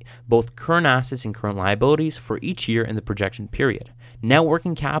of both current assets and current liabilities for each year in the projection period. Net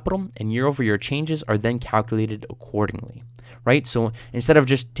working capital and year-over-year changes are then calculated accordingly, right? So instead of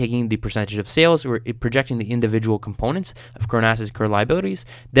just taking the percentage of sales, we're projecting the individual components of current assets and current liabilities,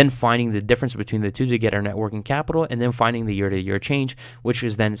 then finding the difference between the two to get our net working capital, and then finding the year-to-year change, which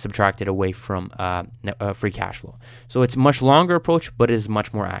is then subtracted away from free cash flow. So it's a much longer approach, but it is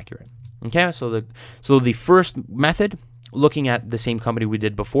much more accurate. Okay, so the first method, looking at the same company we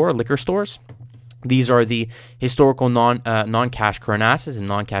did before, liquor stores. These are the historical non-cash current assets and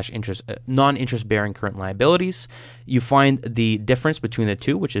non-interest bearing current liabilities. You find the difference between the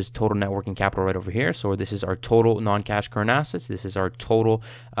two, which is total net working capital right over here. So this is our total non-cash current assets. This is our total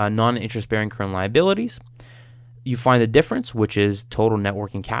non-interest bearing current liabilities. You find the difference, which is total net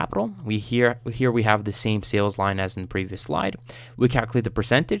working capital. Here we have the same sales line as in the previous slide. We calculate the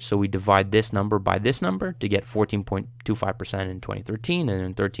percentage, so we divide this number by this number to get 14.25% in 2013 and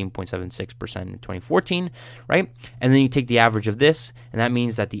then 13.76% in 2014, right? And then you take the average of this, and that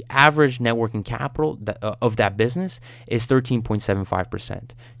means that the average net working capital of that business is 13.75%.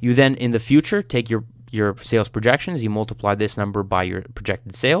 You then, in the future, take your sales projections, you multiply this number by your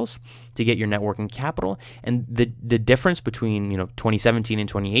projected sales to get your net working capital, and the difference between 2017 and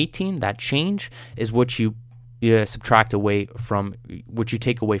 2018, that change is what you subtract away from, what you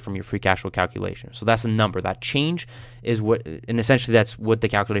take away from your free cash flow calculation. So that's the number. That change is what, and essentially that's what the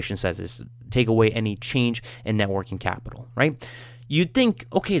calculation says, is take away any change in net working capital, right? You'd think,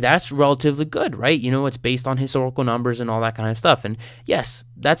 okay, that's relatively good, right? It's based on historical numbers and all that kind of stuff, and yes,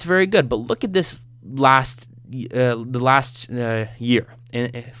 that's very good. But look at this last year.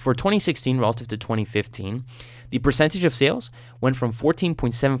 For 2016 relative to 2015, the percentage of sales went from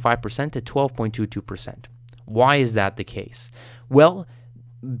 14.75% to 12.22%. Why is that the case? Well,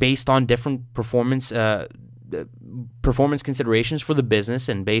 based on different performance considerations for the business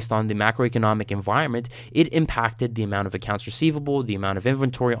and based on the macroeconomic environment, it impacted the amount of accounts receivable, the amount of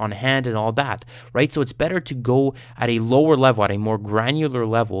inventory on hand, and all that, right? So it's better to go at a lower level, at a more granular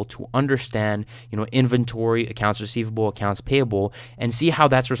level, to understand, inventory, accounts receivable, accounts payable, and see how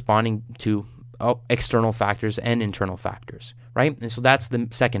that's responding to external factors and internal factors, right? And so that's the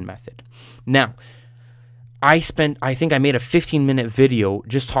second method. Now, I think I made a 15-minute video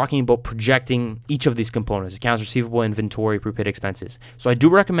just talking about projecting each of these components: accounts receivable, inventory, prepaid expenses. So I do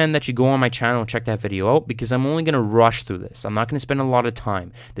recommend that you go on my channel and check that video out, because I'm only going to rush through this. I'm not going to spend a lot of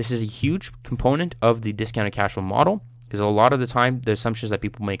time. This is a huge component of the discounted cash flow model, because a lot of the time the assumptions that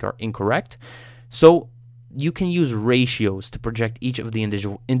people make are incorrect. So you can use ratios to project each of the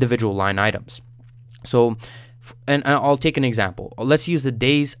individual line items. So, and I'll take an example. Let's use the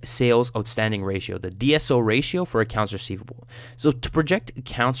days sales outstanding ratio, the DSO ratio for accounts receivable. So to project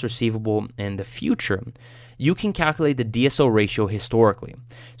accounts receivable in the future, you can calculate the DSO ratio historically.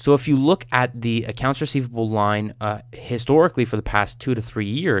 So if you look at the accounts receivable line historically for the past 2 to 3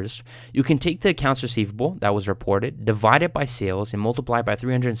 years, you can take the accounts receivable that was reported, divide it by sales, and multiply by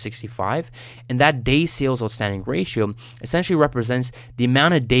 365, and that days sales outstanding ratio essentially represents the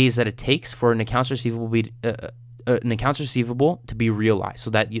amount of days that it takes for an accounts receivable to be realized, so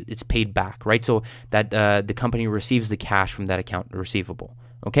that it's paid back, right? So that the company receives the cash from that account receivable.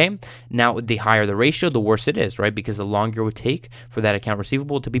 Okay, now the higher the ratio, the worse it is, right? Because the longer it would take for that account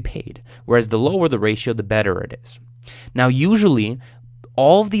receivable to be paid. Whereas the lower the ratio, the better it is. Now, usually,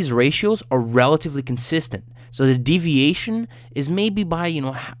 all of these ratios are relatively consistent. So the deviation is maybe by,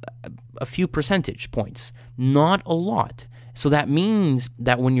 a few percentage points, not a lot. So that means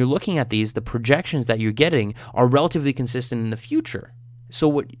that when you're looking at these, the projections that you're getting are relatively consistent in the future.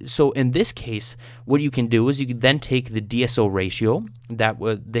 So in this case, what you can do is you can then take the DSO ratio, that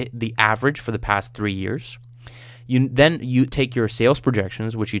was the average for the past 3 years. You take your sales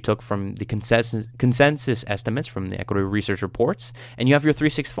projections, which you took from the consensus estimates from the equity research reports, and you have your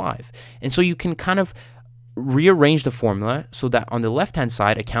 365. And so you can kind of rearrange the formula so that on the left-hand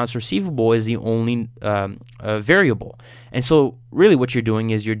side, accounts receivable is the only variable. And so really what you're doing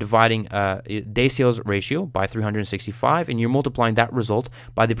is you're dividing day sales ratio by 365, and you're multiplying that result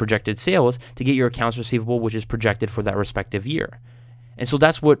by the projected sales to get your accounts receivable, which is projected for that respective year. And so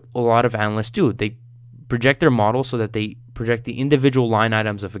that's what a lot of analysts do. They project their model so that they project the individual line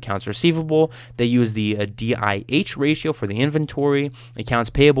items of accounts receivable. They use the DIH ratio for the inventory. Accounts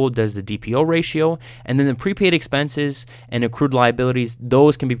payable does the DPO ratio. And then the prepaid expenses and accrued liabilities,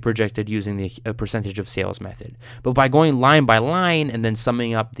 those can be projected using the percentage of sales method. But by going line by line and then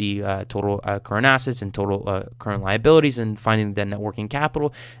summing up the total current assets and total current liabilities and finding the net working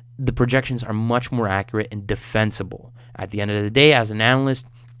capital, the projections are much more accurate and defensible. At the end of the day, as an analyst,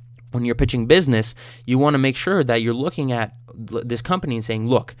 when you're pitching business, you want to make sure that you're looking at this company and saying,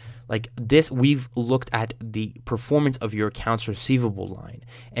 look, like this, we've looked at the performance of your accounts receivable line,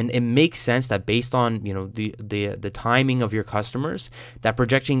 and it makes sense that based on the timing of your customers, that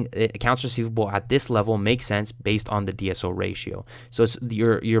projecting accounts receivable at this level makes sense based on the DSO ratio. So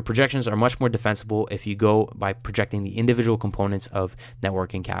your projections are much more defensible if you go by projecting the individual components of net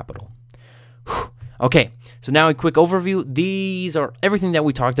working capital. Okay, so now a quick overview. These are everything that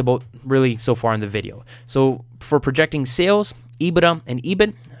we talked about really so far in the video. So for projecting sales, EBITDA, and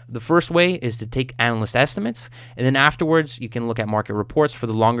EBIT, the first way is to take analyst estimates, and then afterwards you can look at market reports. For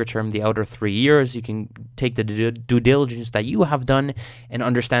the longer term, the outer 3 years, you can take the due diligence that you have done and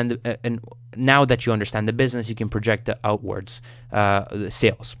understand. And now that you understand the business, you can project the outwards the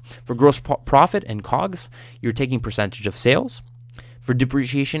sales. For gross profit and COGS, you're taking percentage of sales. For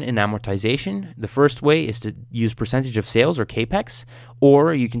depreciation and amortization, the first way is to use percentage of sales or CAPEX,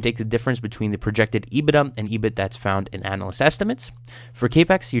 or you can take the difference between the projected EBITDA and EBIT that's found in analyst estimates. For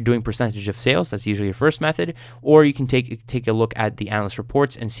CAPEX, you're doing percentage of sales. That's usually your first method, or you can take a look at the analyst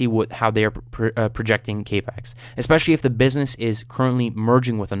reports and see how they are projecting CAPEX, especially if the business is currently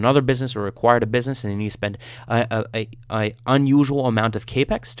merging with another business or acquired a business, and then you spend an unusual amount of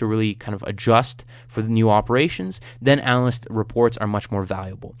CAPEX to really kind of adjust for the new operations. Then analyst reports are much more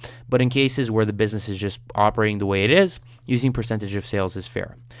valuable. But in cases where the business is just operating the way it is, using percentage of sales is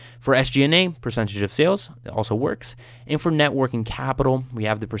fair. For SG&A, percentage of sales also works. And for net working capital, we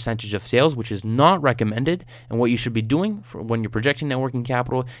have the percentage of sales, which is not recommended. And what you should be doing when you're projecting net working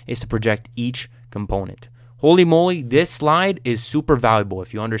capital is to project each component. Holy moly, this slide is super valuable.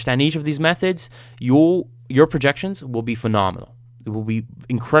 If you understand each of these methods, your projections will be phenomenal. It will be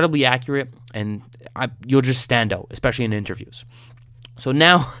incredibly accurate, and you'll just stand out, especially in interviews. So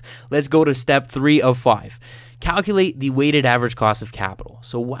now let's go to step 3 of 5. Calculate the weighted average cost of capital.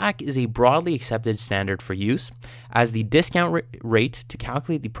 So WACC is a broadly accepted standard for use as the discount rate to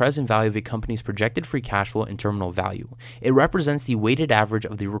calculate the present value of a company's projected free cash flow and terminal value. It represents the weighted average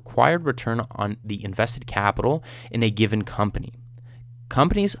of the required return on the invested capital in a given company.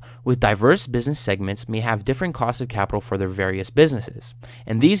 Companies with diverse business segments may have different costs of capital for their various businesses.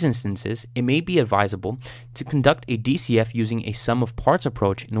 In these instances, it may be advisable to conduct a DCF using a sum of parts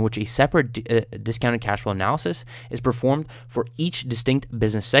approach in which a separate discounted cash flow analysis is performed for each distinct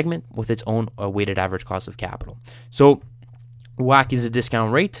business segment with its own weighted average cost of capital. So WACC is a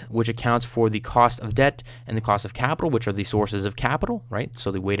discount rate, which accounts for the cost of debt and the cost of capital, which are the sources of capital, right?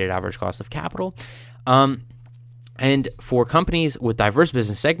 So the weighted average cost of capital. And for companies with diverse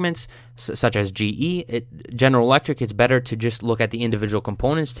business segments, such as GE, General Electric, it's better to just look at the individual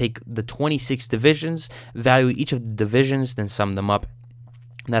components, take the 26 divisions, value each of the divisions, then sum them up.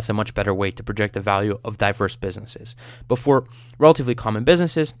 And that's a much better way to project the value of diverse businesses. But for relatively common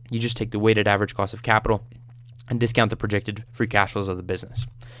businesses, you just take the weighted average cost of capital and discount the projected free cash flows of the business.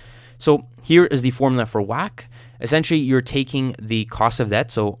 So here is the formula for WACC. Essentially, you're taking the cost of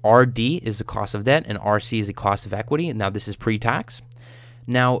debt. So RD is the cost of debt and RC is the cost of equity. And now this is pre-tax.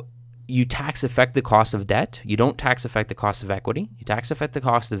 Now you tax affect the cost of debt. You don't tax affect the cost of equity. You tax affect the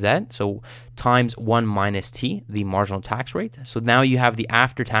cost of debt. So times 1 minus T, the marginal tax rate. So now you have the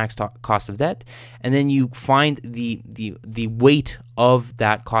after-tax cost of debt. And then you find the weight of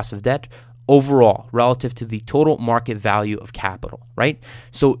that cost of debt overall relative to the total market value of capital, right?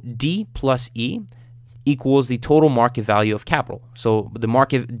 So D plus E equals the total market value of capital. So the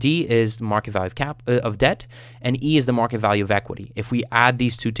market D is the market value of debt, and E is the market value of equity. If we add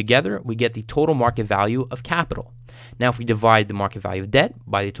these two together, we get the total market value of capital. Now, if we divide the market value of debt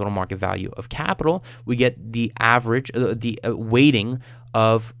by the total market value of capital, we get the average, weighting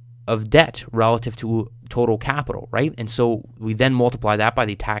of debt relative to total capital, right? And so we then multiply that by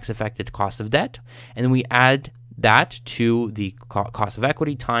the tax-affected cost of debt, and then we add that to the cost of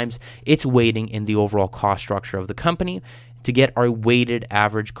equity times its weighting in the overall cost structure of the company to get our weighted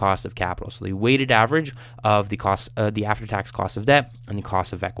average cost of capital. So the weighted average of the cost, the after-tax cost of debt and the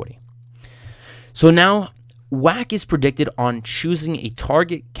cost of equity. So now WACC is predicted on choosing a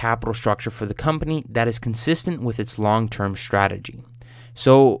target capital structure for the company that is consistent with its long-term strategy.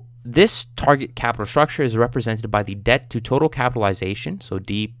 So this target capital structure is represented by the debt to total capitalization, so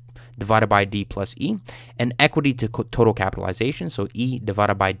D divided by D plus E, and equity to total capitalization, so E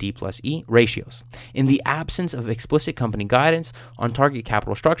divided by D plus E ratios. In the absence of explicit company guidance on target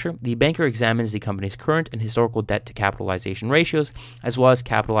capital structure, the banker examines the company's current and historical debt to capitalization ratios, as well as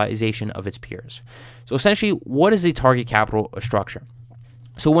capitalization of its peers. So essentially, what is the target capital structure?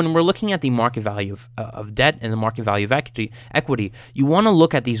 So when we're looking at the market value of debt and the market value of equity, you want to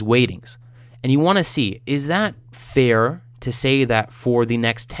look at these weightings, and you want to see, is that fair to say that for the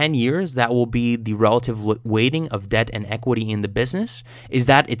next 10 years, that will be the relative weighting of debt and equity in the business? Is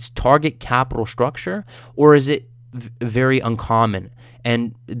that its target capital structure, or is it very uncommon?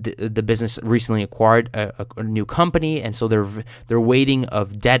 And the business recently acquired a new company, and so their weighting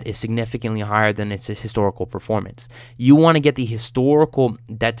of debt is significantly higher than its historical performance. You want to get the historical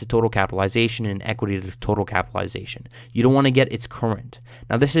debt to total capitalization and equity to total capitalization. You don't want to get its current.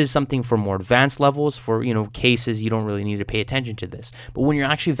 Now, this is something for more advanced levels. For cases, you don't really need to pay attention to this. But when you're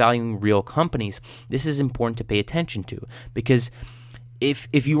actually valuing real companies, this is important to pay attention to, because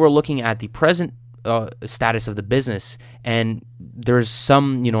if you are looking at the present status of the business, and there's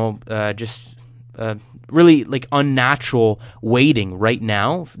some really like unnatural weighting right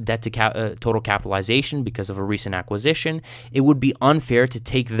now, debt to total capitalization because of a recent acquisition, it would be unfair to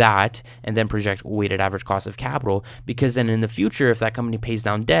take that and then project weighted average cost of capital, because then in the future, if that company pays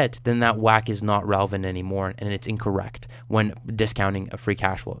down debt, then that WACC is not relevant anymore, and it's incorrect when discounting free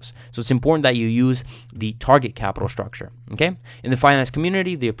cash flows. So it's important that you use the target capital structure. Okay, in the finance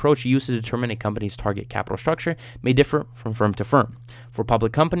community, the approach used to determine a company's target capital structure may differ from firm to firm. For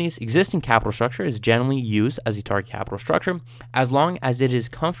public companies, existing capital structure is generally used as a target capital structure as long as it is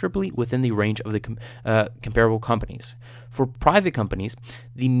comfortably within the range of the comparable companies. For private companies,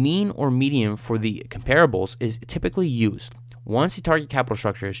 the mean or median for the comparables is typically used. Once the target capital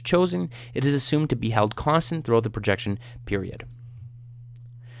structure is chosen, it is assumed to be held constant throughout the projection period.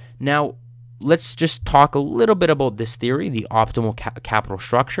 Now, let's just talk a little bit about this theory, the optimal capital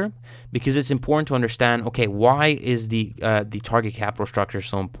structure, because it's important to understand, okay, why is the target capital structure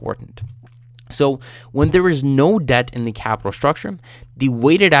so important? So when there is no debt in the capital structure, the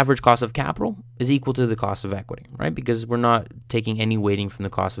weighted average cost of capital is equal to the cost of equity, right? Because we're not taking any weighting from the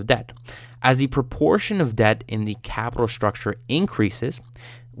cost of debt. As the proportion of debt in the capital structure increases,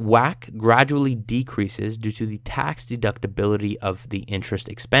 WACC gradually decreases due to the tax deductibility of the interest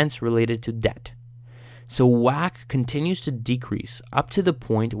expense related to debt. So WACC continues to decrease up to the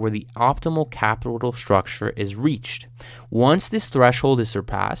point where the optimal capital structure is reached. Once this threshold is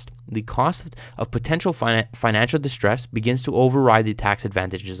surpassed, the cost of potential financial distress begins to override the tax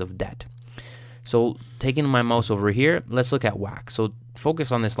advantages of debt. So taking my mouse over here, let's look at WACC. So focus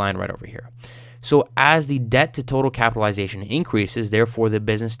on this line right over here. So as the debt to total capitalization increases, therefore the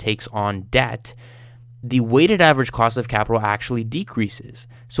business takes on debt, the weighted average cost of capital actually decreases.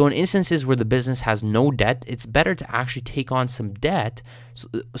 So in instances where the business has no debt, it's better to actually take on some debt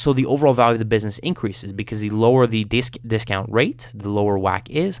so the overall value of the business increases, because the lower the discount rate, the lower WACC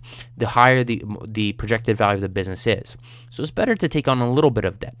is, the higher the projected value of the business is. So it's better to take on a little bit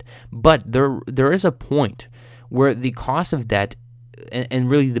of debt. But there is a point where the cost of debt and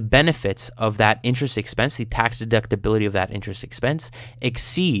really the benefits of that interest expense, the tax deductibility of that interest expense,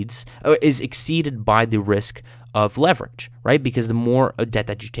 is exceeded by the risk of leverage, right? Because the more debt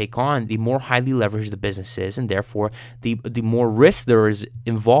that you take on, the more highly leveraged the business is, and therefore the more risk there is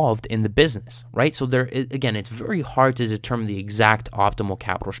involved in the business, right? So again, it's very hard to determine the exact optimal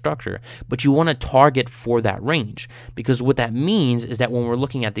capital structure, but you want to target for that range, because what that means is that when we're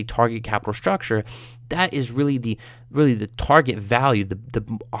looking at the target capital structure, that is really the target value, the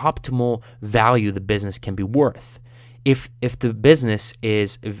optimal value the business can be worth. if the business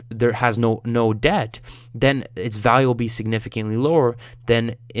there has no debt, then its value will be significantly lower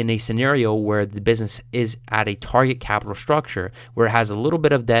than in a scenario where the business is at a target capital structure where it has a little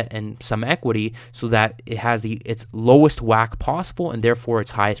bit of debt and some equity, so that it has its lowest WACC possible and therefore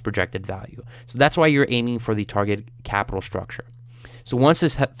its highest projected value. So that's why you're aiming for the target capital structure. So once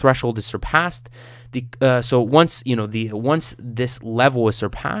this threshold is surpassed, once this level is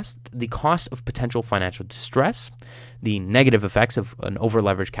surpassed, the cost of potential financial distress, the negative effects of an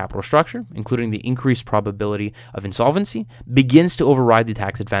over-leveraged capital structure, including the increased probability of insolvency, begins to override the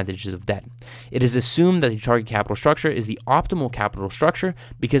tax advantages of debt. It is assumed that the target capital structure is the optimal capital structure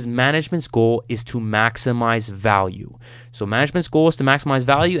because management's goal is to maximize value. So management's goal is to maximize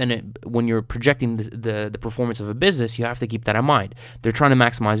value, and when you're projecting the performance of a business, you have to keep that in mind. They're trying to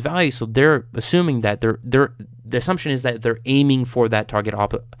maximize value, so they're assuming that the assumption is that they're aiming for that target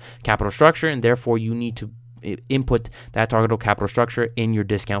capital structure, and therefore you need to input that target capital structure in your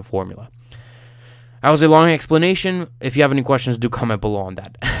discount formula. That was a long explanation. If you have any questions, do comment below on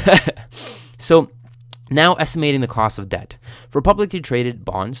that. So now estimating the cost of debt. For publicly traded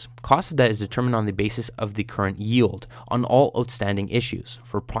bonds, cost of debt is determined on the basis of the current yield on all outstanding issues.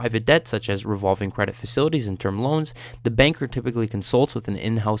 For private debt, such as revolving credit facilities and term loans, the banker typically consults with an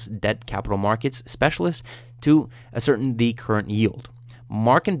in-house debt capital markets specialist to ascertain the current yield.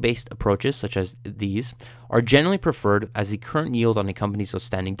 Market-based approaches, such as these, are generally preferred as the current yield on a company's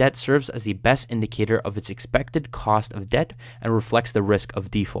outstanding debt serves as the best indicator of its expected cost of debt and reflects the risk of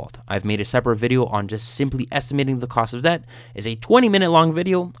default. I've made a separate video on just simply estimating the cost of debt. It's a 20-minute long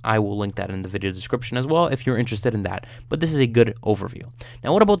video. I will link that in the video description as well if you're interested in that. But this is a good overview.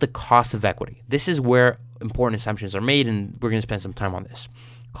 Now, what about the cost of equity? This is where important assumptions are made, and we're going to spend some time on this.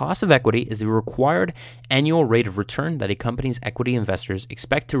 Cost of equity is the required annual rate of return that a company's equity investors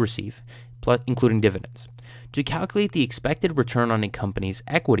expect to receive, including dividends. To calculate the expected return on a company's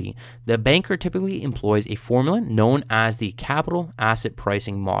equity, the banker typically employs a formula known as the Capital Asset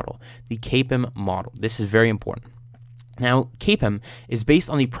Pricing Model, the CAPM model. This is very important. Now, CAPM is based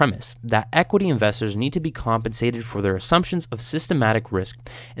on the premise that equity investors need to be compensated for their assumptions of systematic risk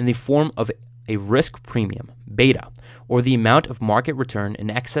in the form of a risk premium, beta, or the amount of market return in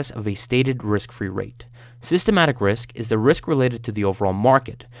excess of a stated risk-free rate. Systematic risk is the risk related to the overall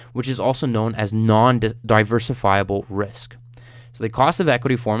market, which is also known as non-diversifiable risk. So the cost of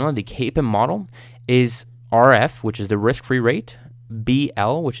equity formula, the CAPM model, is RF, which is the risk-free rate,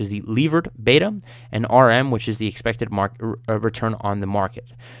 BL, which is the levered beta, and RM, which is the expected return on the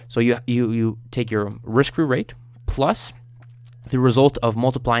market. So you take your risk-free rate plus the result of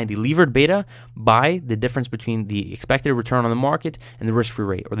multiplying the levered beta by the difference between the expected return on the market and the risk-free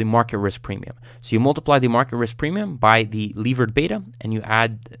rate, or the market risk premium. So you multiply the market risk premium by the levered beta, and you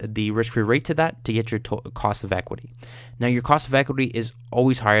add the risk-free rate to that to get your cost of equity. Now, your cost of equity is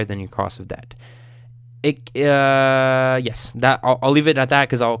always higher than your cost of debt. Yes, that I'll leave it at that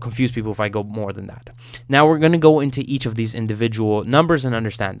because I'll confuse people if I go more than that. Now we're going to go into each of these individual numbers and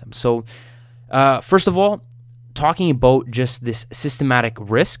understand them. So first of all, talking about just this systematic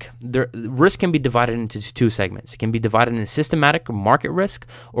risk, the risk can be divided into two segments. It can be divided into systematic market risk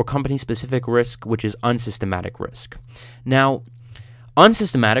or company-specific risk, which is unsystematic risk. Now,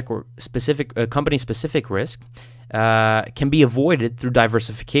 unsystematic or company-specific risk can be avoided through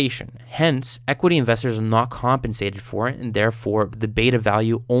diversification. Hence, equity investors are not compensated for it, and therefore the beta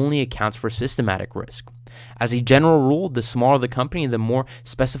value only accounts for systematic risk. As a general rule, the smaller the company, the more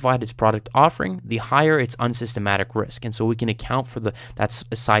specified its product offering, the higher its unsystematic risk. And so we can account for that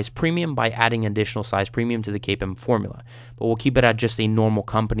size premium by adding additional size premium to the CAPM formula. But we'll keep it at just a normal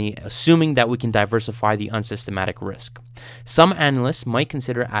company, assuming that we can diversify the unsystematic risk. Some analysts might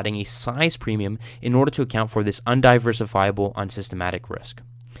consider adding a size premium in order to account for this undiversifiable unsystematic risk.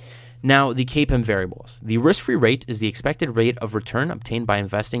 Now, the CAPM variables. The risk-free rate is the expected rate of return obtained by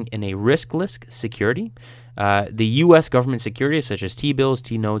investing in a riskless security. The U.S. government securities such as T-bills,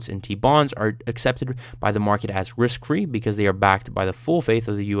 T-notes, and T-bonds are accepted by the market as risk-free because they are backed by the full faith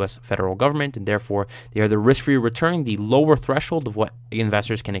of the U.S. federal government, and therefore they are the risk-free return, the lower threshold of what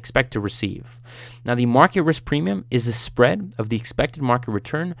investors can expect to receive. Now, the market risk premium is the spread of the expected market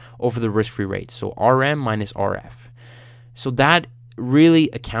return over the risk-free rate, so RM minus RF. So that really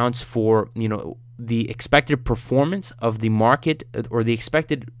accounts for, the expected performance of the market, or the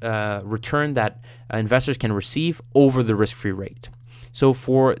expected return that investors can receive over the risk-free rate. So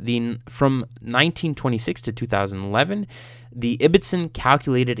from 1926 to 2011, the Ibbotson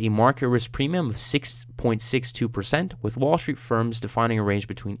calculated a market risk premium of 6.62%, with Wall Street firms defining a range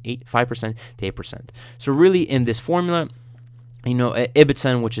between 5% to 8%. So really, in this formula,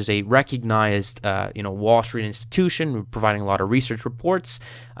 EBITDA, which is a recognized, Wall Street institution providing a lot of research reports,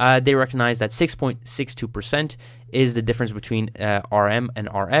 they recognize that 6.62% is the difference between RM and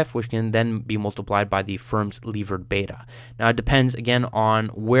RF, which can then be multiplied by the firm's levered beta. Now, it depends, again, on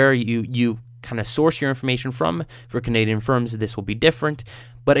where you kind of source your information from. For Canadian firms, this will be different.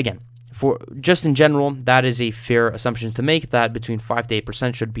 But again, for just in general, that is a fair assumption to make, that between 5 to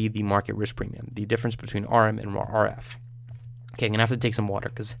 8% should be the market risk premium, the difference between RM and RF. Okay, I'm going to have to take some water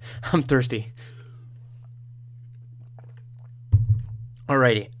because I'm thirsty.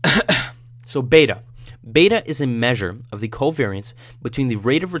 Alrighty. So beta. Beta is a measure of the covariance between the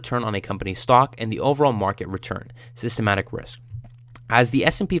rate of return on a company's stock and the overall market return, systematic risk. As the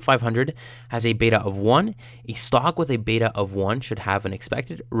S&P 500 has a beta of 1, a stock with a beta of 1 should have an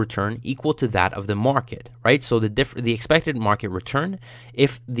expected return equal to that of the market, right? So the expected market return,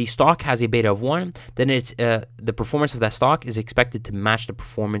 if the stock has a beta of 1, then it's the performance of that stock is expected to match the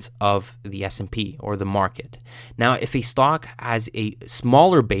performance of the S&P or the market. Now, if a stock has a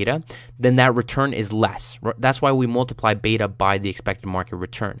smaller beta, then that return is less. That's why we multiply beta by the expected market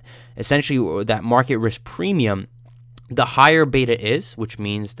return. Essentially, that market risk premium, the higher beta is, which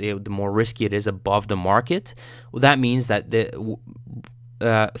means the more risky it is above the market, well, that means that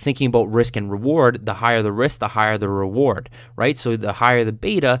thinking about risk and reward, the higher the risk, the higher the reward, right? So the higher the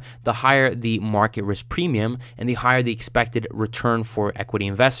beta, the higher the market risk premium, and the higher the expected return for equity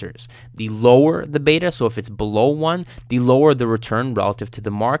investors. The lower the beta, so if it's below 1, the lower the return relative to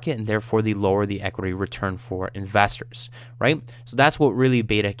the market, and therefore the lower the equity return for investors, right? So that's what really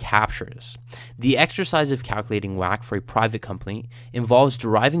beta captures. The exercise of calculating WACC for a private company involves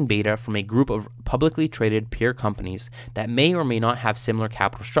deriving beta from a group of publicly traded peer companies that may or may not have similar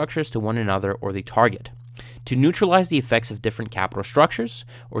capital structures to one another or the target. To neutralize the effects of different capital structures,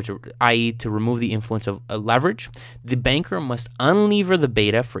 or i.e. to remove the influence of leverage, the banker must unlever the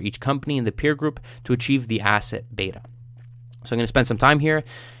beta for each company in the peer group to achieve the asset beta. So I'm going to spend some time here.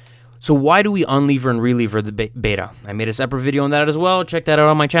 So why do we unlever and relever the beta? I made a separate video on that as well. Check that out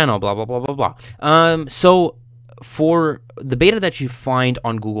on my channel, blah, blah, blah, blah, blah. So for the beta that you find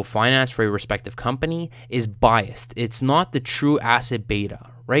on Google Finance for a respective company is biased. It's not the true asset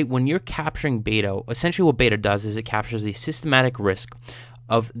beta, right? When you're capturing beta, essentially what beta does is it captures the systematic risk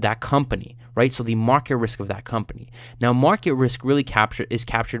of that company, right? So the market risk of that company. Now, market risk really is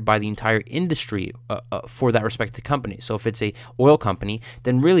captured by the entire industry for that respective company. So if it's a oil company,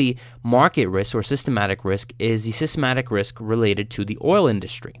 then really market risk or systematic risk is the systematic risk related to the oil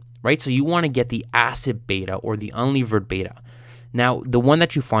industry, right? So you want to get the asset beta or the unlevered beta. Now, the one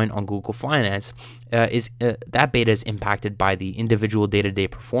that you find on Google Finance that beta is impacted by the individual day-to-day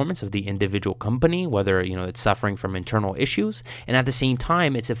performance of the individual company, whether it's suffering from internal issues, and at the same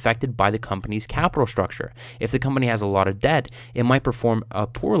time, it's affected by the company's capital structure. If the company has a lot of debt, it might perform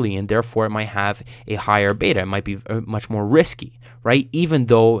poorly, and therefore it might have a higher beta. It might be much more risky, right? Even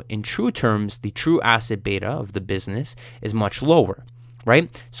though, in true terms, the true asset beta of the business is much lower.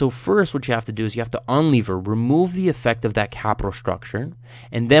 Right? So first, what you have to do is you have to unlever, remove the effect of that capital structure.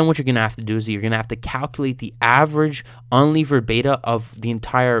 And then what you're going to have to do is you're going to have to calculate the average unlevered beta of the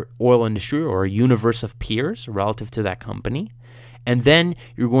entire oil industry or a universe of peers relative to that company. And then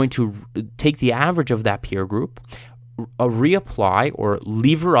you're going to take the average of that peer group, reapply or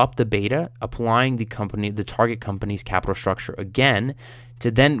lever up the beta, applying the target company's capital structure again, to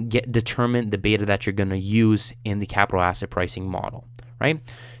then determine the beta that you're going to use in the capital asset pricing model. Right?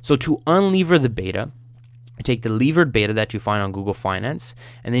 So to unlever the beta, you take the levered beta that you find on Google Finance,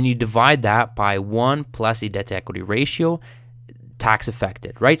 and then you divide that by 1 plus the debt to equity ratio, tax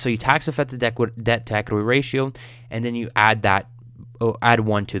affected, right? So you tax affect the debt to equity ratio, and then you add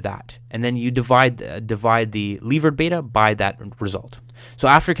 1 to that, and then you divide the levered beta by that result. So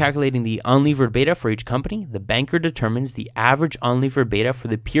after calculating the unlevered beta for each company, the banker determines the average unlevered beta for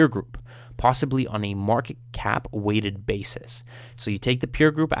the peer group, possibly on a market cap weighted basis. So you take the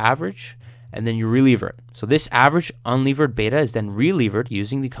peer group average and then you relever it. So this average unlevered beta is then relevered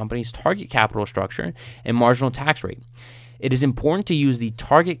using the company's target capital structure and marginal tax rate. It is important to use the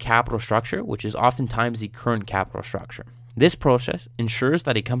target capital structure, which is oftentimes the current capital structure. This process ensures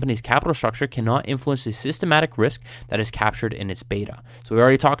that a company's capital structure cannot influence the systematic risk that is captured in its beta. So we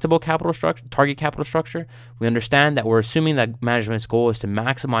already talked about capital structure, target capital structure. We understand that we're assuming that management's goal is to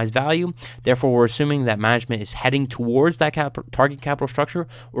maximize value. Therefore, we're assuming that management is heading towards that target capital structure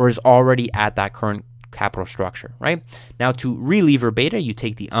or is already at that current capital structure, right? Now, to relever beta, you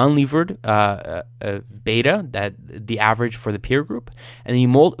take the unlevered beta, that the average for the peer group, and then you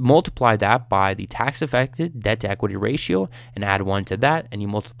multiply that by the tax-affected debt-to-equity ratio and add 1 to that, and you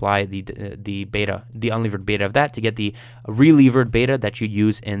multiply the beta, the unlevered beta of that to get the relevered beta that you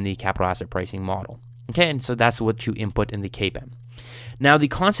use in the capital asset pricing model. Okay, and so that's what you input in the CAPM. Now, the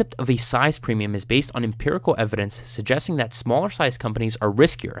concept of a size premium is based on empirical evidence suggesting that smaller size companies are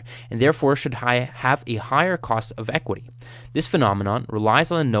riskier and therefore should have a higher cost of equity. This phenomenon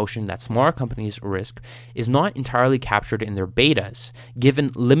relies on the notion that smaller companies' risk is not entirely captured in their betas,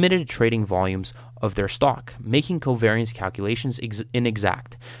 given limited trading volumes of their stock, making covariance calculations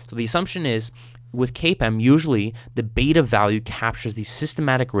inexact. So the assumption is, with CAPM, usually the beta value captures the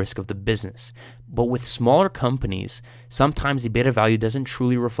systematic risk of the business. But with smaller companies, sometimes the beta value doesn't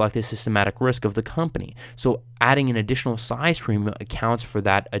truly reflect the systematic risk of the company. So adding an additional size premium accounts for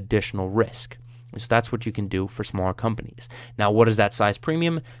that additional risk. So that's what you can do for smaller companies. Now, what is that size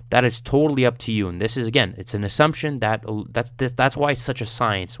premium? That is totally up to you. And this is, again, it's an assumption that's why it's such a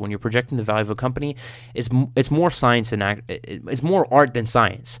science. When you're projecting the value of a company, it's more science than it's more art than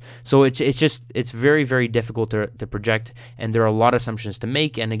science. So it's very, very difficult to project, and there are a lot of assumptions to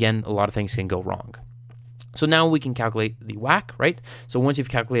make. And again, a lot of things can go wrong. So now we can calculate the WACC, right? So once you've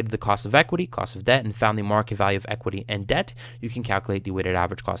calculated the cost of equity, cost of debt, and found the market value of equity and debt, you can calculate the weighted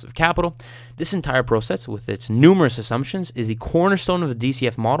average cost of capital. This entire process, with its numerous assumptions, is the cornerstone of the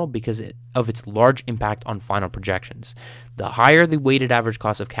DCF model because of its large impact on final projections. The higher the weighted average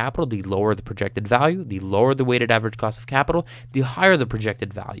cost of capital, the lower the projected value. The lower the weighted average cost of capital, the higher the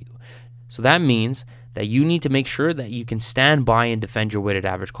projected value. So that means that you need to make sure that you can stand by and defend your weighted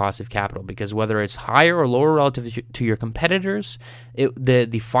average cost of capital, because whether it's higher or lower relative to your competitors,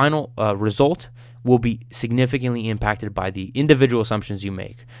 the final result will be significantly impacted by the individual assumptions you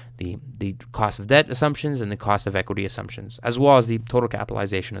make, the cost of debt assumptions and the cost of equity assumptions, as well as the total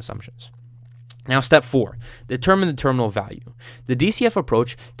capitalization assumptions. Now, step 4, determine the terminal value. The DCF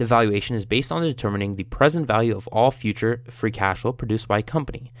approach to valuation is based on determining the present value of all future free cash flow produced by a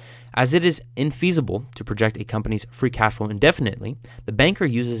company. As it is infeasible to project a company's free cash flow indefinitely, the banker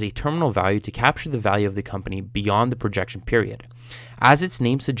uses a terminal value to capture the value of the company beyond the projection period. As its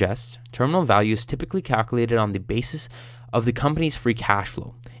name suggests, terminal value is typically calculated on the basis of the company's free cash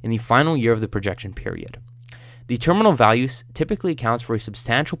flow in the final year of the projection period. The terminal value typically accounts for a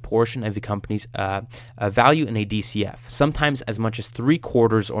substantial portion of the company's value in a DCF, sometimes as much as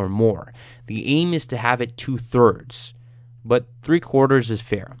 3/4 or more. The aim is to have it 2/3, but 3/4 is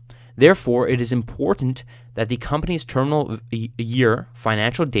fair. Therefore, it is important that the company's terminal year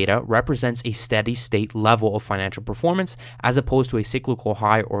financial data represents a steady state level of financial performance as opposed to a cyclical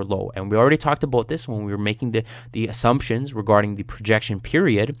high or low. And we already talked about this when we were making the assumptions regarding the projection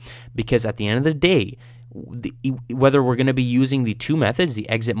period, because at the end of the day, whether we're going to be using the two methods, the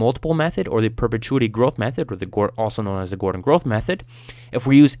exit multiple method or the perpetuity growth method, or also known as the Gordon growth method, if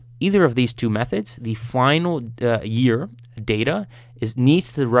we use either of these two methods, the final year data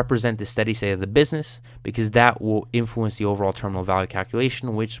needs to represent the steady state of the business, because that will influence the overall terminal value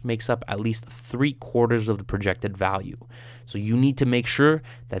calculation, which makes up at least 3/4 of the projected value. So you need to make sure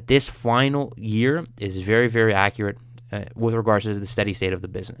that this final year is very, very accurate with regards to the steady state of the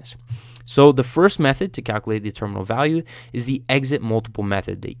business. So the first method to calculate the terminal value is the exit multiple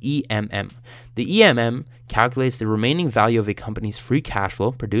method, the EMM. The EMM calculates the remaining value of a company's free cash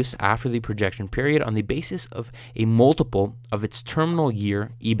flow produced after the projection period on the basis of a multiple of its terminal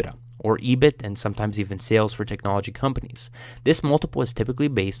year EBITDA, or EBIT, and sometimes even sales for technology companies. This multiple is typically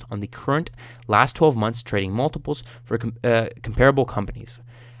based on the current last 12 months trading multiples for comparable companies.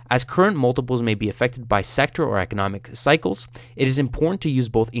 As current multiples may be affected by sector or economic cycles, it is important to use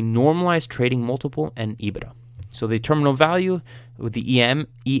both a normalized trading multiple and EBITDA. So the terminal value with the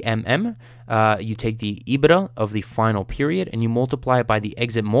EMM, you take the EBITDA of the final period and you multiply it by the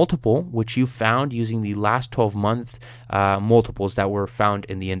exit multiple, which you found using the last 12-month multiples that were found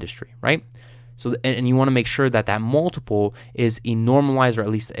in the industry, right? So, and you want to make sure that that multiple is a normalized, or at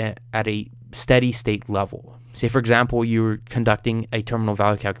least at a steady state level. Say, for example, you're conducting a terminal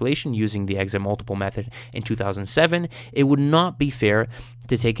value calculation using the exit multiple method in 2007. It would not be fair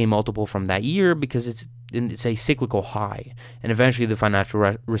to take a multiple from that year, because it's a cyclical high, and eventually the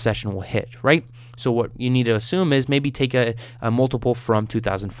financial recession will hit, right? So what you need to assume is maybe take a multiple from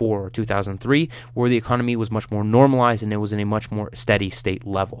 2004 or 2003, where the economy was much more normalized and it was in a much more steady state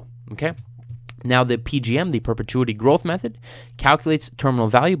level, okay? Now, the PGM, the perpetuity growth method, calculates terminal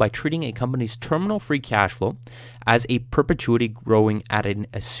value by treating a company's terminal free cash flow as a perpetuity growing at an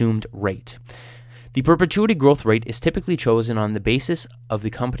assumed rate. The perpetuity growth rate is typically chosen on the basis of the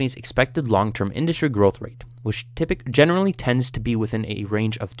company's expected long-term industry growth rate, which generally tends to be within a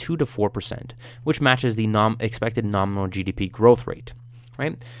range of 2 to 4%, which matches the expected nominal GDP growth rate.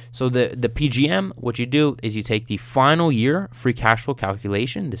 Right? So the PGM, what you do is you take the final year free cash flow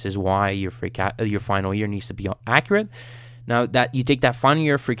calculation. This is why your final year needs to be accurate. Now that you take that final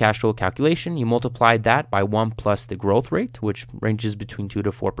year free cash flow calculation, you multiply that by 1 plus the growth rate, which ranges between 2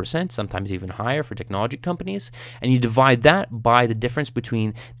 to 4%, sometimes even higher for technology companies, and you divide that by the difference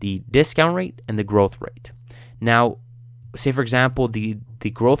between the discount rate and the growth rate. Now, say for example, the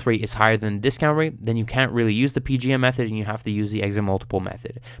growth rate is higher than the discount rate, then you can't really use the PGM method and you have to use the exit multiple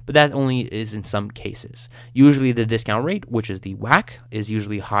method. But that only is in some cases. Usually the discount rate, which is the WACC, is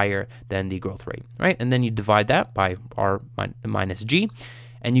usually higher than the growth rate, right? And then you divide that by R minus G,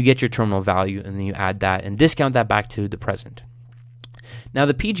 and you get your terminal value, and then you add that and discount that back to the present. Now,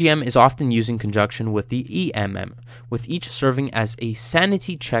 the PGM is often used in conjunction with the EMM, with each serving as a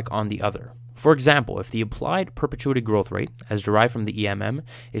sanity check on the other. For example, if the applied perpetuity growth rate, as derived from the EMM,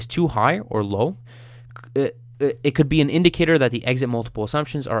 is too high or low, it could be an indicator that the exit multiple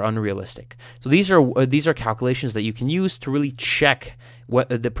assumptions are unrealistic. So these are calculations that you can use to really check what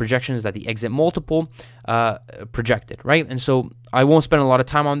the projections that the exit multiple projected, right? And so I won't spend a lot of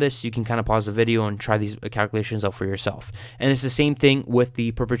time on this. You can kind of pause the video and try these calculations out for yourself. And it's the same thing with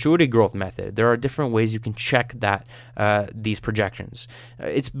the perpetuity growth method. There are different ways you can check that these projections.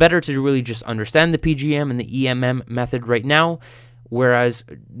 It's better to really just understand the PGM and the EMM method right now, whereas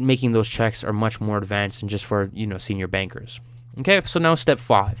making those checks are much more advanced and just for, senior bankers. Okay, so now step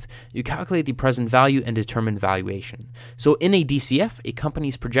 5. You calculate the present value and determine valuation. So in a DCF, a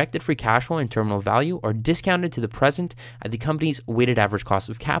company's projected free cash flow and terminal value are discounted to the present at the company's weighted average cost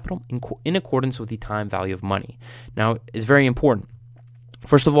of capital in accordance with the time value of money. Now, it's very important.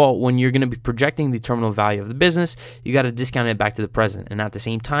 First of all, when you're going to be projecting the terminal value of the business, you got to discount it back to the present. And at the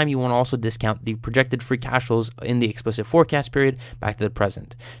same time, you want to also discount the projected free cash flows in the explicit forecast period back to the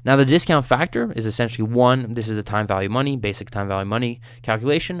present. Now, the discount factor is essentially 1. This is the time value money, basic time value money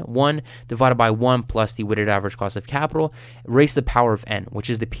calculation. 1 divided by 1 plus the weighted average cost of capital, raised to the power of n, which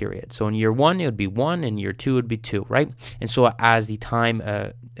is the period. So in year 1, it would be 1. In year 2, it would be 2, right? And so as the time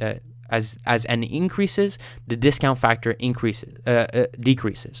as n increases, the discount factor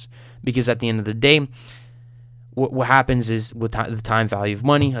decreases, because at the end of the day, what happens is with the time value of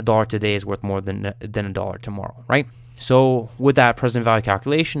money, $1 today is worth more than $1 tomorrow, right? So with that present value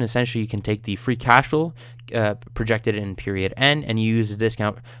calculation, essentially you can take the free cash flow projected in period n, and you use the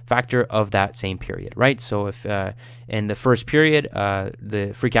discount factor of that same period, right? So if in the first period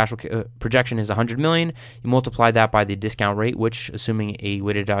the free cash flow projection is 100 million, you multiply that by the discount rate, which, assuming a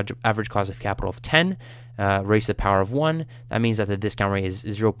weighted average cost of capital of 10 raised to the power of 1, that means that the discount rate is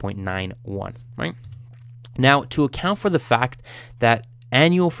 0.91, right? Now, to account for the fact that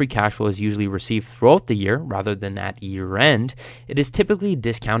annual free cash flow is usually received throughout the year rather than at year end, it is typically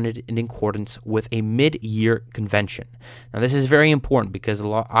discounted in accordance with a mid-year convention. Now, this is very important because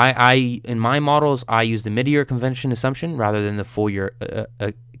in my models, I use the mid-year convention assumption rather than the full year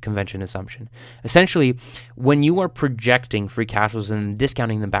convention assumption. Essentially, when you are projecting free cash flows and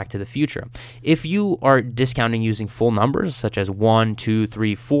discounting them back to the future, if you are discounting using full numbers such as 1, 2,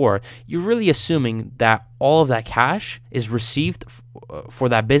 3, 4, you're really assuming that all of that cash is received for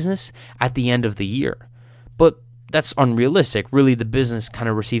that business at the end of the year. But that's unrealistic. Really, the business kind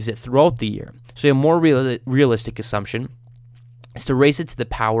of receives it throughout the year. So a more realistic assumption is to raise it to the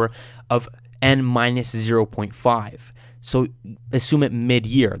power of n minus 0.5. So assume it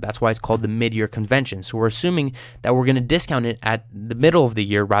mid-year. That's why it's called the mid-year convention. So we're assuming that we're going to discount it at the middle of the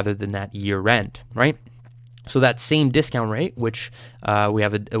year rather than at year end, right? So that same discount rate, which we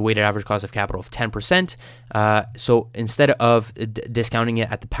have a weighted average cost of capital of 10%. So instead of discounting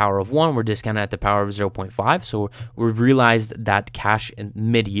it at the power of 1, we're discounting it at the power of 0.5. So we've realized that cash in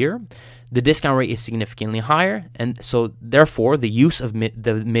mid-year, the discount rate is significantly higher, and so therefore the use of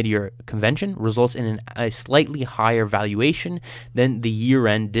the mid-year convention results in a slightly higher valuation than the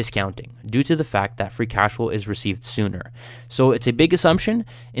year-end discounting due to the fact that free cash flow is received sooner. So it's a big assumption.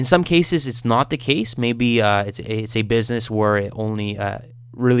 In some cases, it's not the case. Maybe it's a business where it only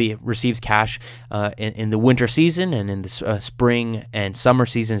really receives cash in the winter season, and in the spring and summer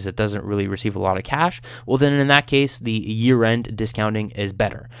seasons it doesn't really receive a lot of cash. Well, then in that case the year-end discounting is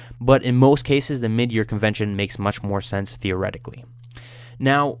better, but in most cases the mid-year convention makes much more sense theoretically.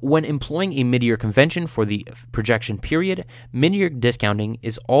 Now, when employing a mid-year convention for the projection period, mid-year discounting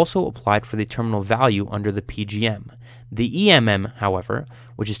is also applied for the terminal value under the PGM. The EMM, however,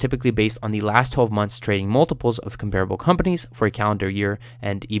 which is typically based on the last 12 months trading multiples of comparable companies for a calendar year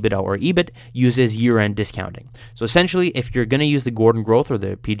and EBITDA or EBIT, uses year-end discounting. So essentially, if you're going to use the Gordon growth or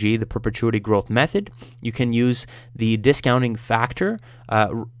the PG, the perpetuity growth method, you can use the discounting factor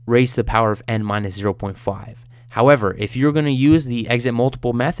raised to the power of n minus 0.5. However, if you're going to use the exit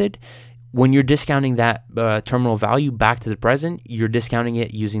multiple method, when you're discounting that terminal value back to the present, you're discounting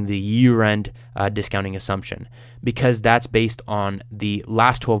it using the year-end discounting assumption, because that's based on the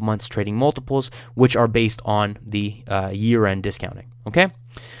last 12 months trading multiples, which are based on the year-end discounting. Okay,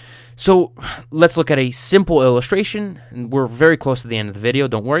 so let's look at a simple illustration. We're very close to the end of the video,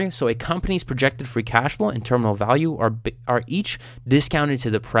 don't worry. So a company's projected free cash flow and terminal value are each discounted to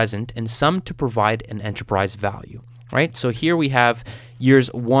the present and summed to provide an enterprise value. Right, so here we have years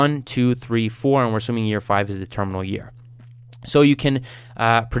 1, 2, 3, 4, and we're assuming year 5 is the terminal year. So you can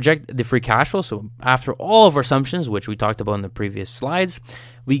project the free cash flow. So after all of our assumptions, which we talked about in the previous slides,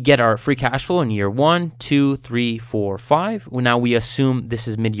 we get our free cash flow in year 1, 2, 3, 4, 5. Well, now we assume this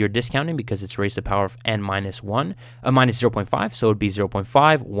is mid-year discounting because it's raised to the power of n minus 1, minus 0.5. So it would be 0.5,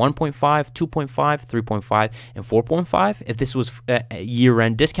 1.5, 2.5, 3.5, and 4.5. If this was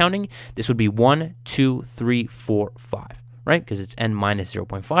year-end discounting, this would be 1, 2, 3, 4, 5, right? Because it's n minus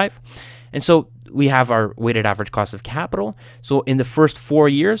 0.5. And so we have our weighted average cost of capital. So in the first 4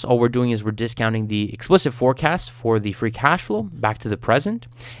 years, all we're doing is we're discounting the explicit forecast for the free cash flow back to the present.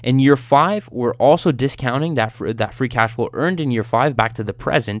 In year 5, we're also discounting that free cash flow earned in year 5 back to the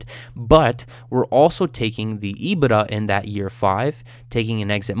present, but we're also taking the EBITDA in that year 5, taking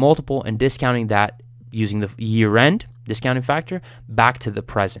an exit multiple and discounting that using the year-end discounting factor back to the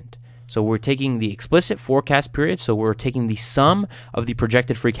present. So we're taking the explicit forecast period, so we're taking the sum of the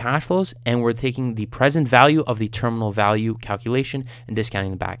projected free cash flows, and we're taking the present value of the terminal value calculation and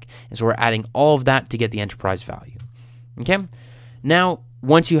discounting them back. And so we're adding all of that to get the enterprise value. Okay? Now,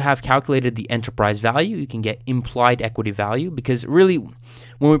 once you have calculated the enterprise value, you can get implied equity value, because really,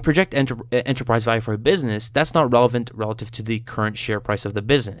 when we project enterprise value for a business, that's not relevant relative to the current share price of the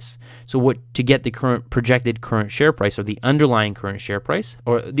business. So to get the projected current share price, or the underlying current share price,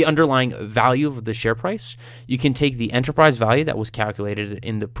 or the underlying value of the share price, you can take the enterprise value that was calculated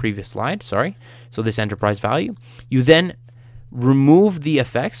in the previous slide, so this enterprise value, you then remove the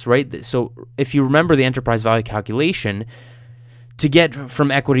effects, right? So if you remember the enterprise value calculation, to get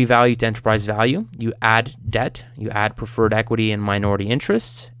from equity value to enterprise value, you add debt, you add preferred equity and minority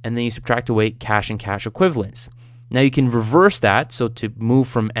interests, and then you subtract away cash and cash equivalents. Now you can reverse that. So to move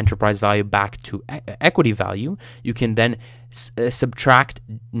from enterprise value back to equity value, you can then subtract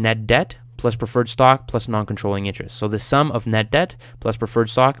net debt plus preferred stock plus non-controlling interest. So the sum of net debt plus preferred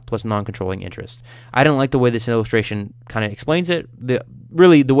stock plus non-controlling interest. I don't like the way this illustration kind of explains it.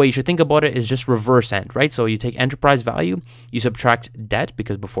 Really, the way you should think about it is just reverse end, right? So you take enterprise value, you subtract debt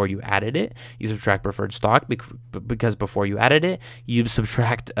because before you added it, you subtract preferred stock because before you added it, you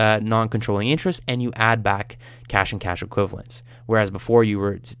subtract non-controlling interest, and you add back cash and cash equivalents, whereas before you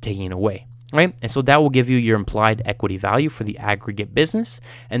were taking it away. Right? And so that will give you your implied equity value for the aggregate business.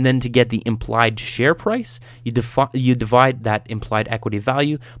 And then to get the implied share price, you divide that implied equity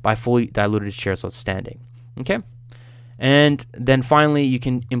value by fully diluted shares outstanding. Okay? And then finally, you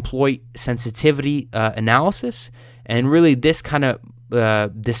can employ sensitivity analysis. And really, this kind of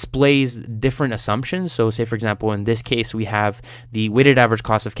displays different assumptions. So say, for example, in this case, we have the weighted average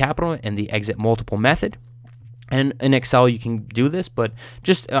cost of capital and the exit multiple method. And in Excel, you can do this, but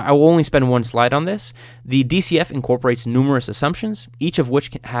I will only spend one slide on this. The DCF incorporates numerous assumptions, each of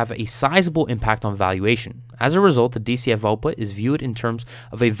which can have a sizable impact on valuation. As a result, the DCF output is viewed in terms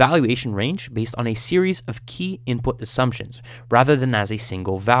of a valuation range based on a series of key input assumptions, rather than as a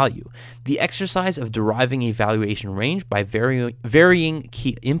single value. The exercise of deriving a valuation range by varying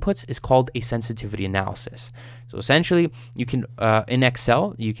key inputs is called a sensitivity analysis. So essentially, you can in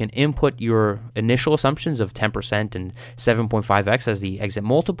Excel, you can input your initial assumptions of 10% and 7.5x as the exit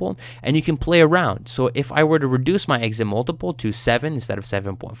multiple, and you can play around. So if I were to reduce my exit multiple to 7 instead of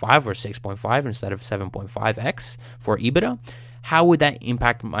 7.5, or 6.5 instead of 7.5x for EBITDA, how would that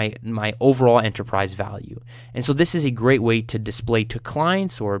impact my overall enterprise value? And so this is a great way to display to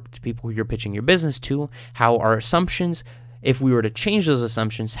clients or to people who you're pitching your business to how our assumptions, if we were to change those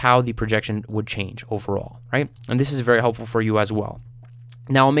assumptions, how the projection would change overall, right? And this is very helpful for you as well.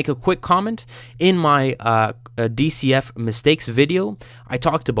 Now, I'll make a quick comment. In my DCF mistakes video, I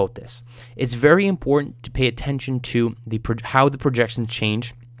talked about this. It's very important to pay attention to how the projections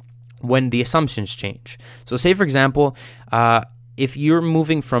change when the assumptions change. So say, for example, if you're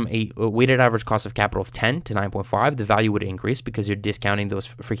moving from a weighted average cost of capital of 10 to 9.5, the value would increase because you're discounting those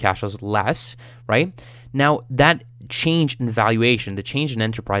free cash flows less, right? Now, that change in valuation, the change in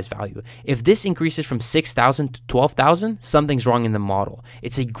enterprise value, if this increases from 6,000 to 12,000, something's wrong in the model.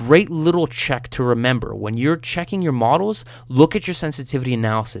 It's a great little check to remember. When you're checking your models, look at your sensitivity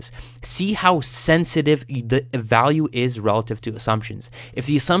analysis. See how sensitive the value is relative to assumptions. If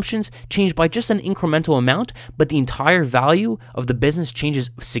the assumptions change by just an incremental amount, but the entire value of the business changes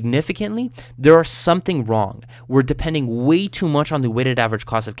significantly, there is something wrong. We're depending way too much on the weighted average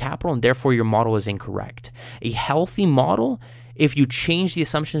cost of capital, and therefore your model is incorrect. A healthy model, if you change the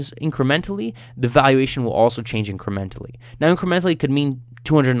assumptions incrementally, the valuation will also change incrementally. Now, incrementally could mean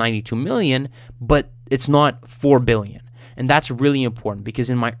 292 million, but it's not 4 billion. And that's really important because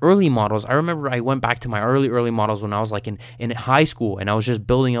in my early models, I remember I went back to my early models when I was like in high school, and I was just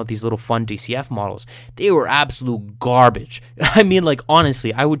building out these little fun DCF models. They were absolute garbage. I mean, like,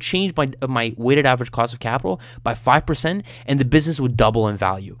 honestly, I would change my weighted average cost of capital by 5% and the business would double in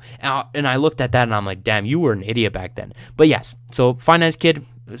value. And I looked at that and I'm like, damn, you were an idiot back then. But yes, so Finance Kid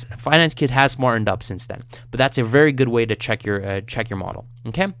has smartened up since then, but that's a very good way to check your model.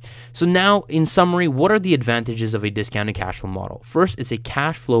 Okay, so now in summary, what are the advantages of a discounted cash flow model? First, it's a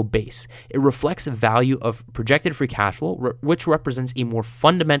cash flow base. It reflects the value of projected free cash flow, which represents a more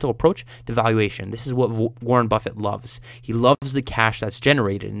fundamental approach to valuation. This is what Warren Buffett loves. He loves the cash that's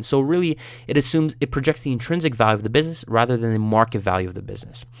generated, and so really it projects the intrinsic value of the business rather than the market value of the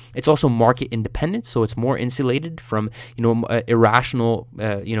business. It's also market independent, so it's more insulated from irrational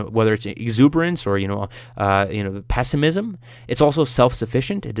whether it's exuberance or pessimism. It's also self-sufficient.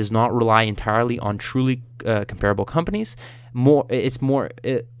 It does not rely entirely on truly comparable companies. It's more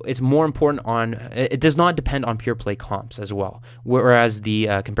important on, it does not depend on pure play comps as well. Whereas the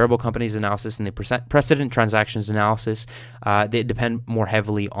comparable companies analysis and the precedent transactions analysis, they depend more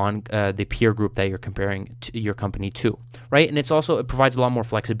heavily on the peer group that you're comparing your company to, right? And it provides a lot more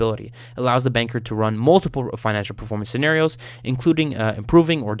flexibility. It allows the banker to run multiple financial performance scenarios, including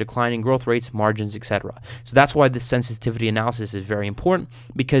improving or declining growth rates, margins, etc. So that's why this sensitivity analysis is very important,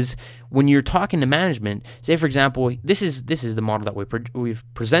 because when you're talking to management, say for example, this is the model that we've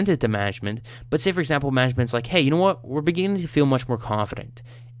presented to management, but say for example, management's like, hey, you know what, we're beginning to feel much more confident,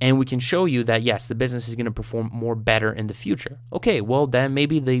 and we can show you that yes, the business is going to perform more better in the future. Okay, well then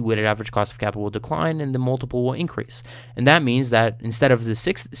maybe the weighted average cost of capital will decline and the multiple will increase, and that means that instead of the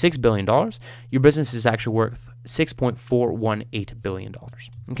 $6 billion, your business is actually worth $6.418 billion.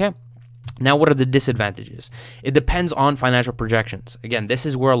 Okay. Now, what are the disadvantages? It depends on financial projections. Again, this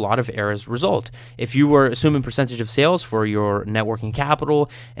is where a lot of errors result. If you were assuming percentage of sales for your net working capital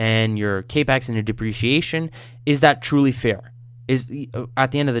and your capex and your depreciation, is that truly fair?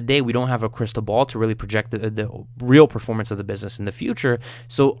 At the end of the day, we don't have a crystal ball to really project the real performance of the business in the future,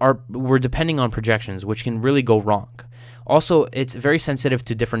 so we're depending on projections, which can really go wrong. Also, it's very sensitive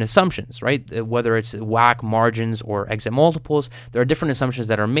to different assumptions, right? Whether it's WACC, margins, or exit multiples, there are different assumptions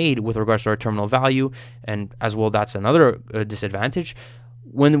that are made with regards to our terminal value, and as well, that's another disadvantage.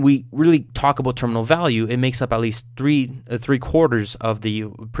 When we really talk about terminal value, it makes up at least three quarters of the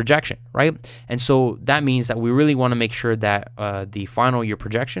projection, right? And so that means that we really want to make sure that the final year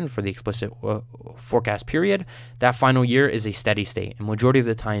projection for the explicit forecast period, that final year is a steady state. And majority of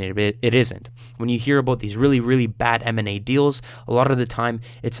the time, it isn't. When you hear about these really, really bad M&A deals, a lot of the time,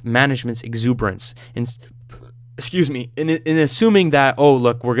 it's management's exuberance. In assuming that, oh,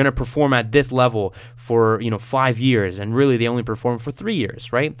 look, we're going to perform at this level for 5 years, and really they only perform for 3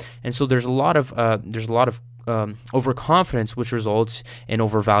 years, right? And so there's a lot of overconfidence, which results in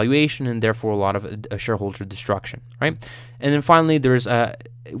overvaluation and therefore a lot of shareholder destruction, right? And then finally, there's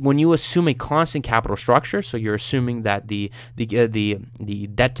when you assume a constant capital structure, so you're assuming that the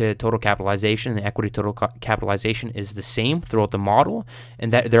debt to total capitalization, the equity total capitalization is the same throughout the model,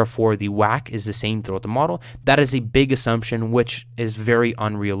 and that therefore the WACC is the same throughout the model. That is a big assumption, which is very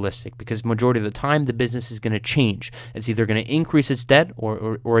unrealistic, because majority of the time the business is going to change. It's either going to increase its debt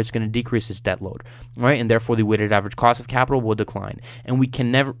or it's going to decrease its debt load, right? And therefore the weighted average cost of capital will decline. And we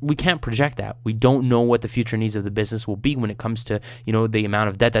can't project that. We don't know what the future needs of the business will be when it comes to the amount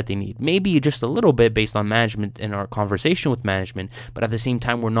of debt that they need. Maybe just a little bit based on management and our conversation with management, but at the same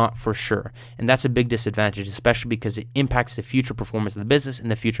time, we're not for sure. And that's a big disadvantage, especially because it impacts the future performance of the business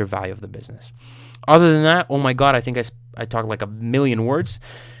and the future value of the business. Other than that, oh my God, I think I talked like a million words.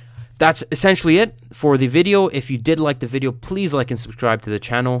 That's essentially it for the video. If you did like the video, please like and subscribe to the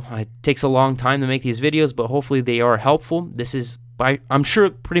channel. It takes a long time to make these videos, but hopefully they are helpful. This is, I'm sure,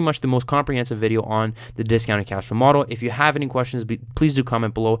 pretty much the most comprehensive video on the discounted cash flow model. If you have any questions, please do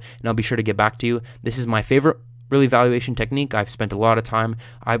comment below, and I'll be sure to get back to you. This is my favorite really valuation technique. I've spent a lot of time.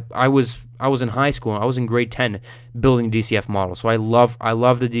 I was in high school. I was in grade 10 building DCF model. So I love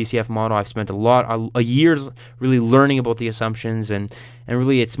the DCF model. I've spent a years really learning about the assumptions, and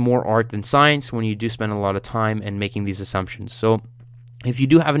really it's more art than science when you do spend a lot of time and making these assumptions. So if you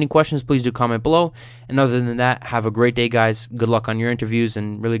do have any questions, please do comment below. And other than that, have a great day, guys. Good luck on your interviews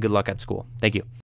and really good luck at school. Thank you.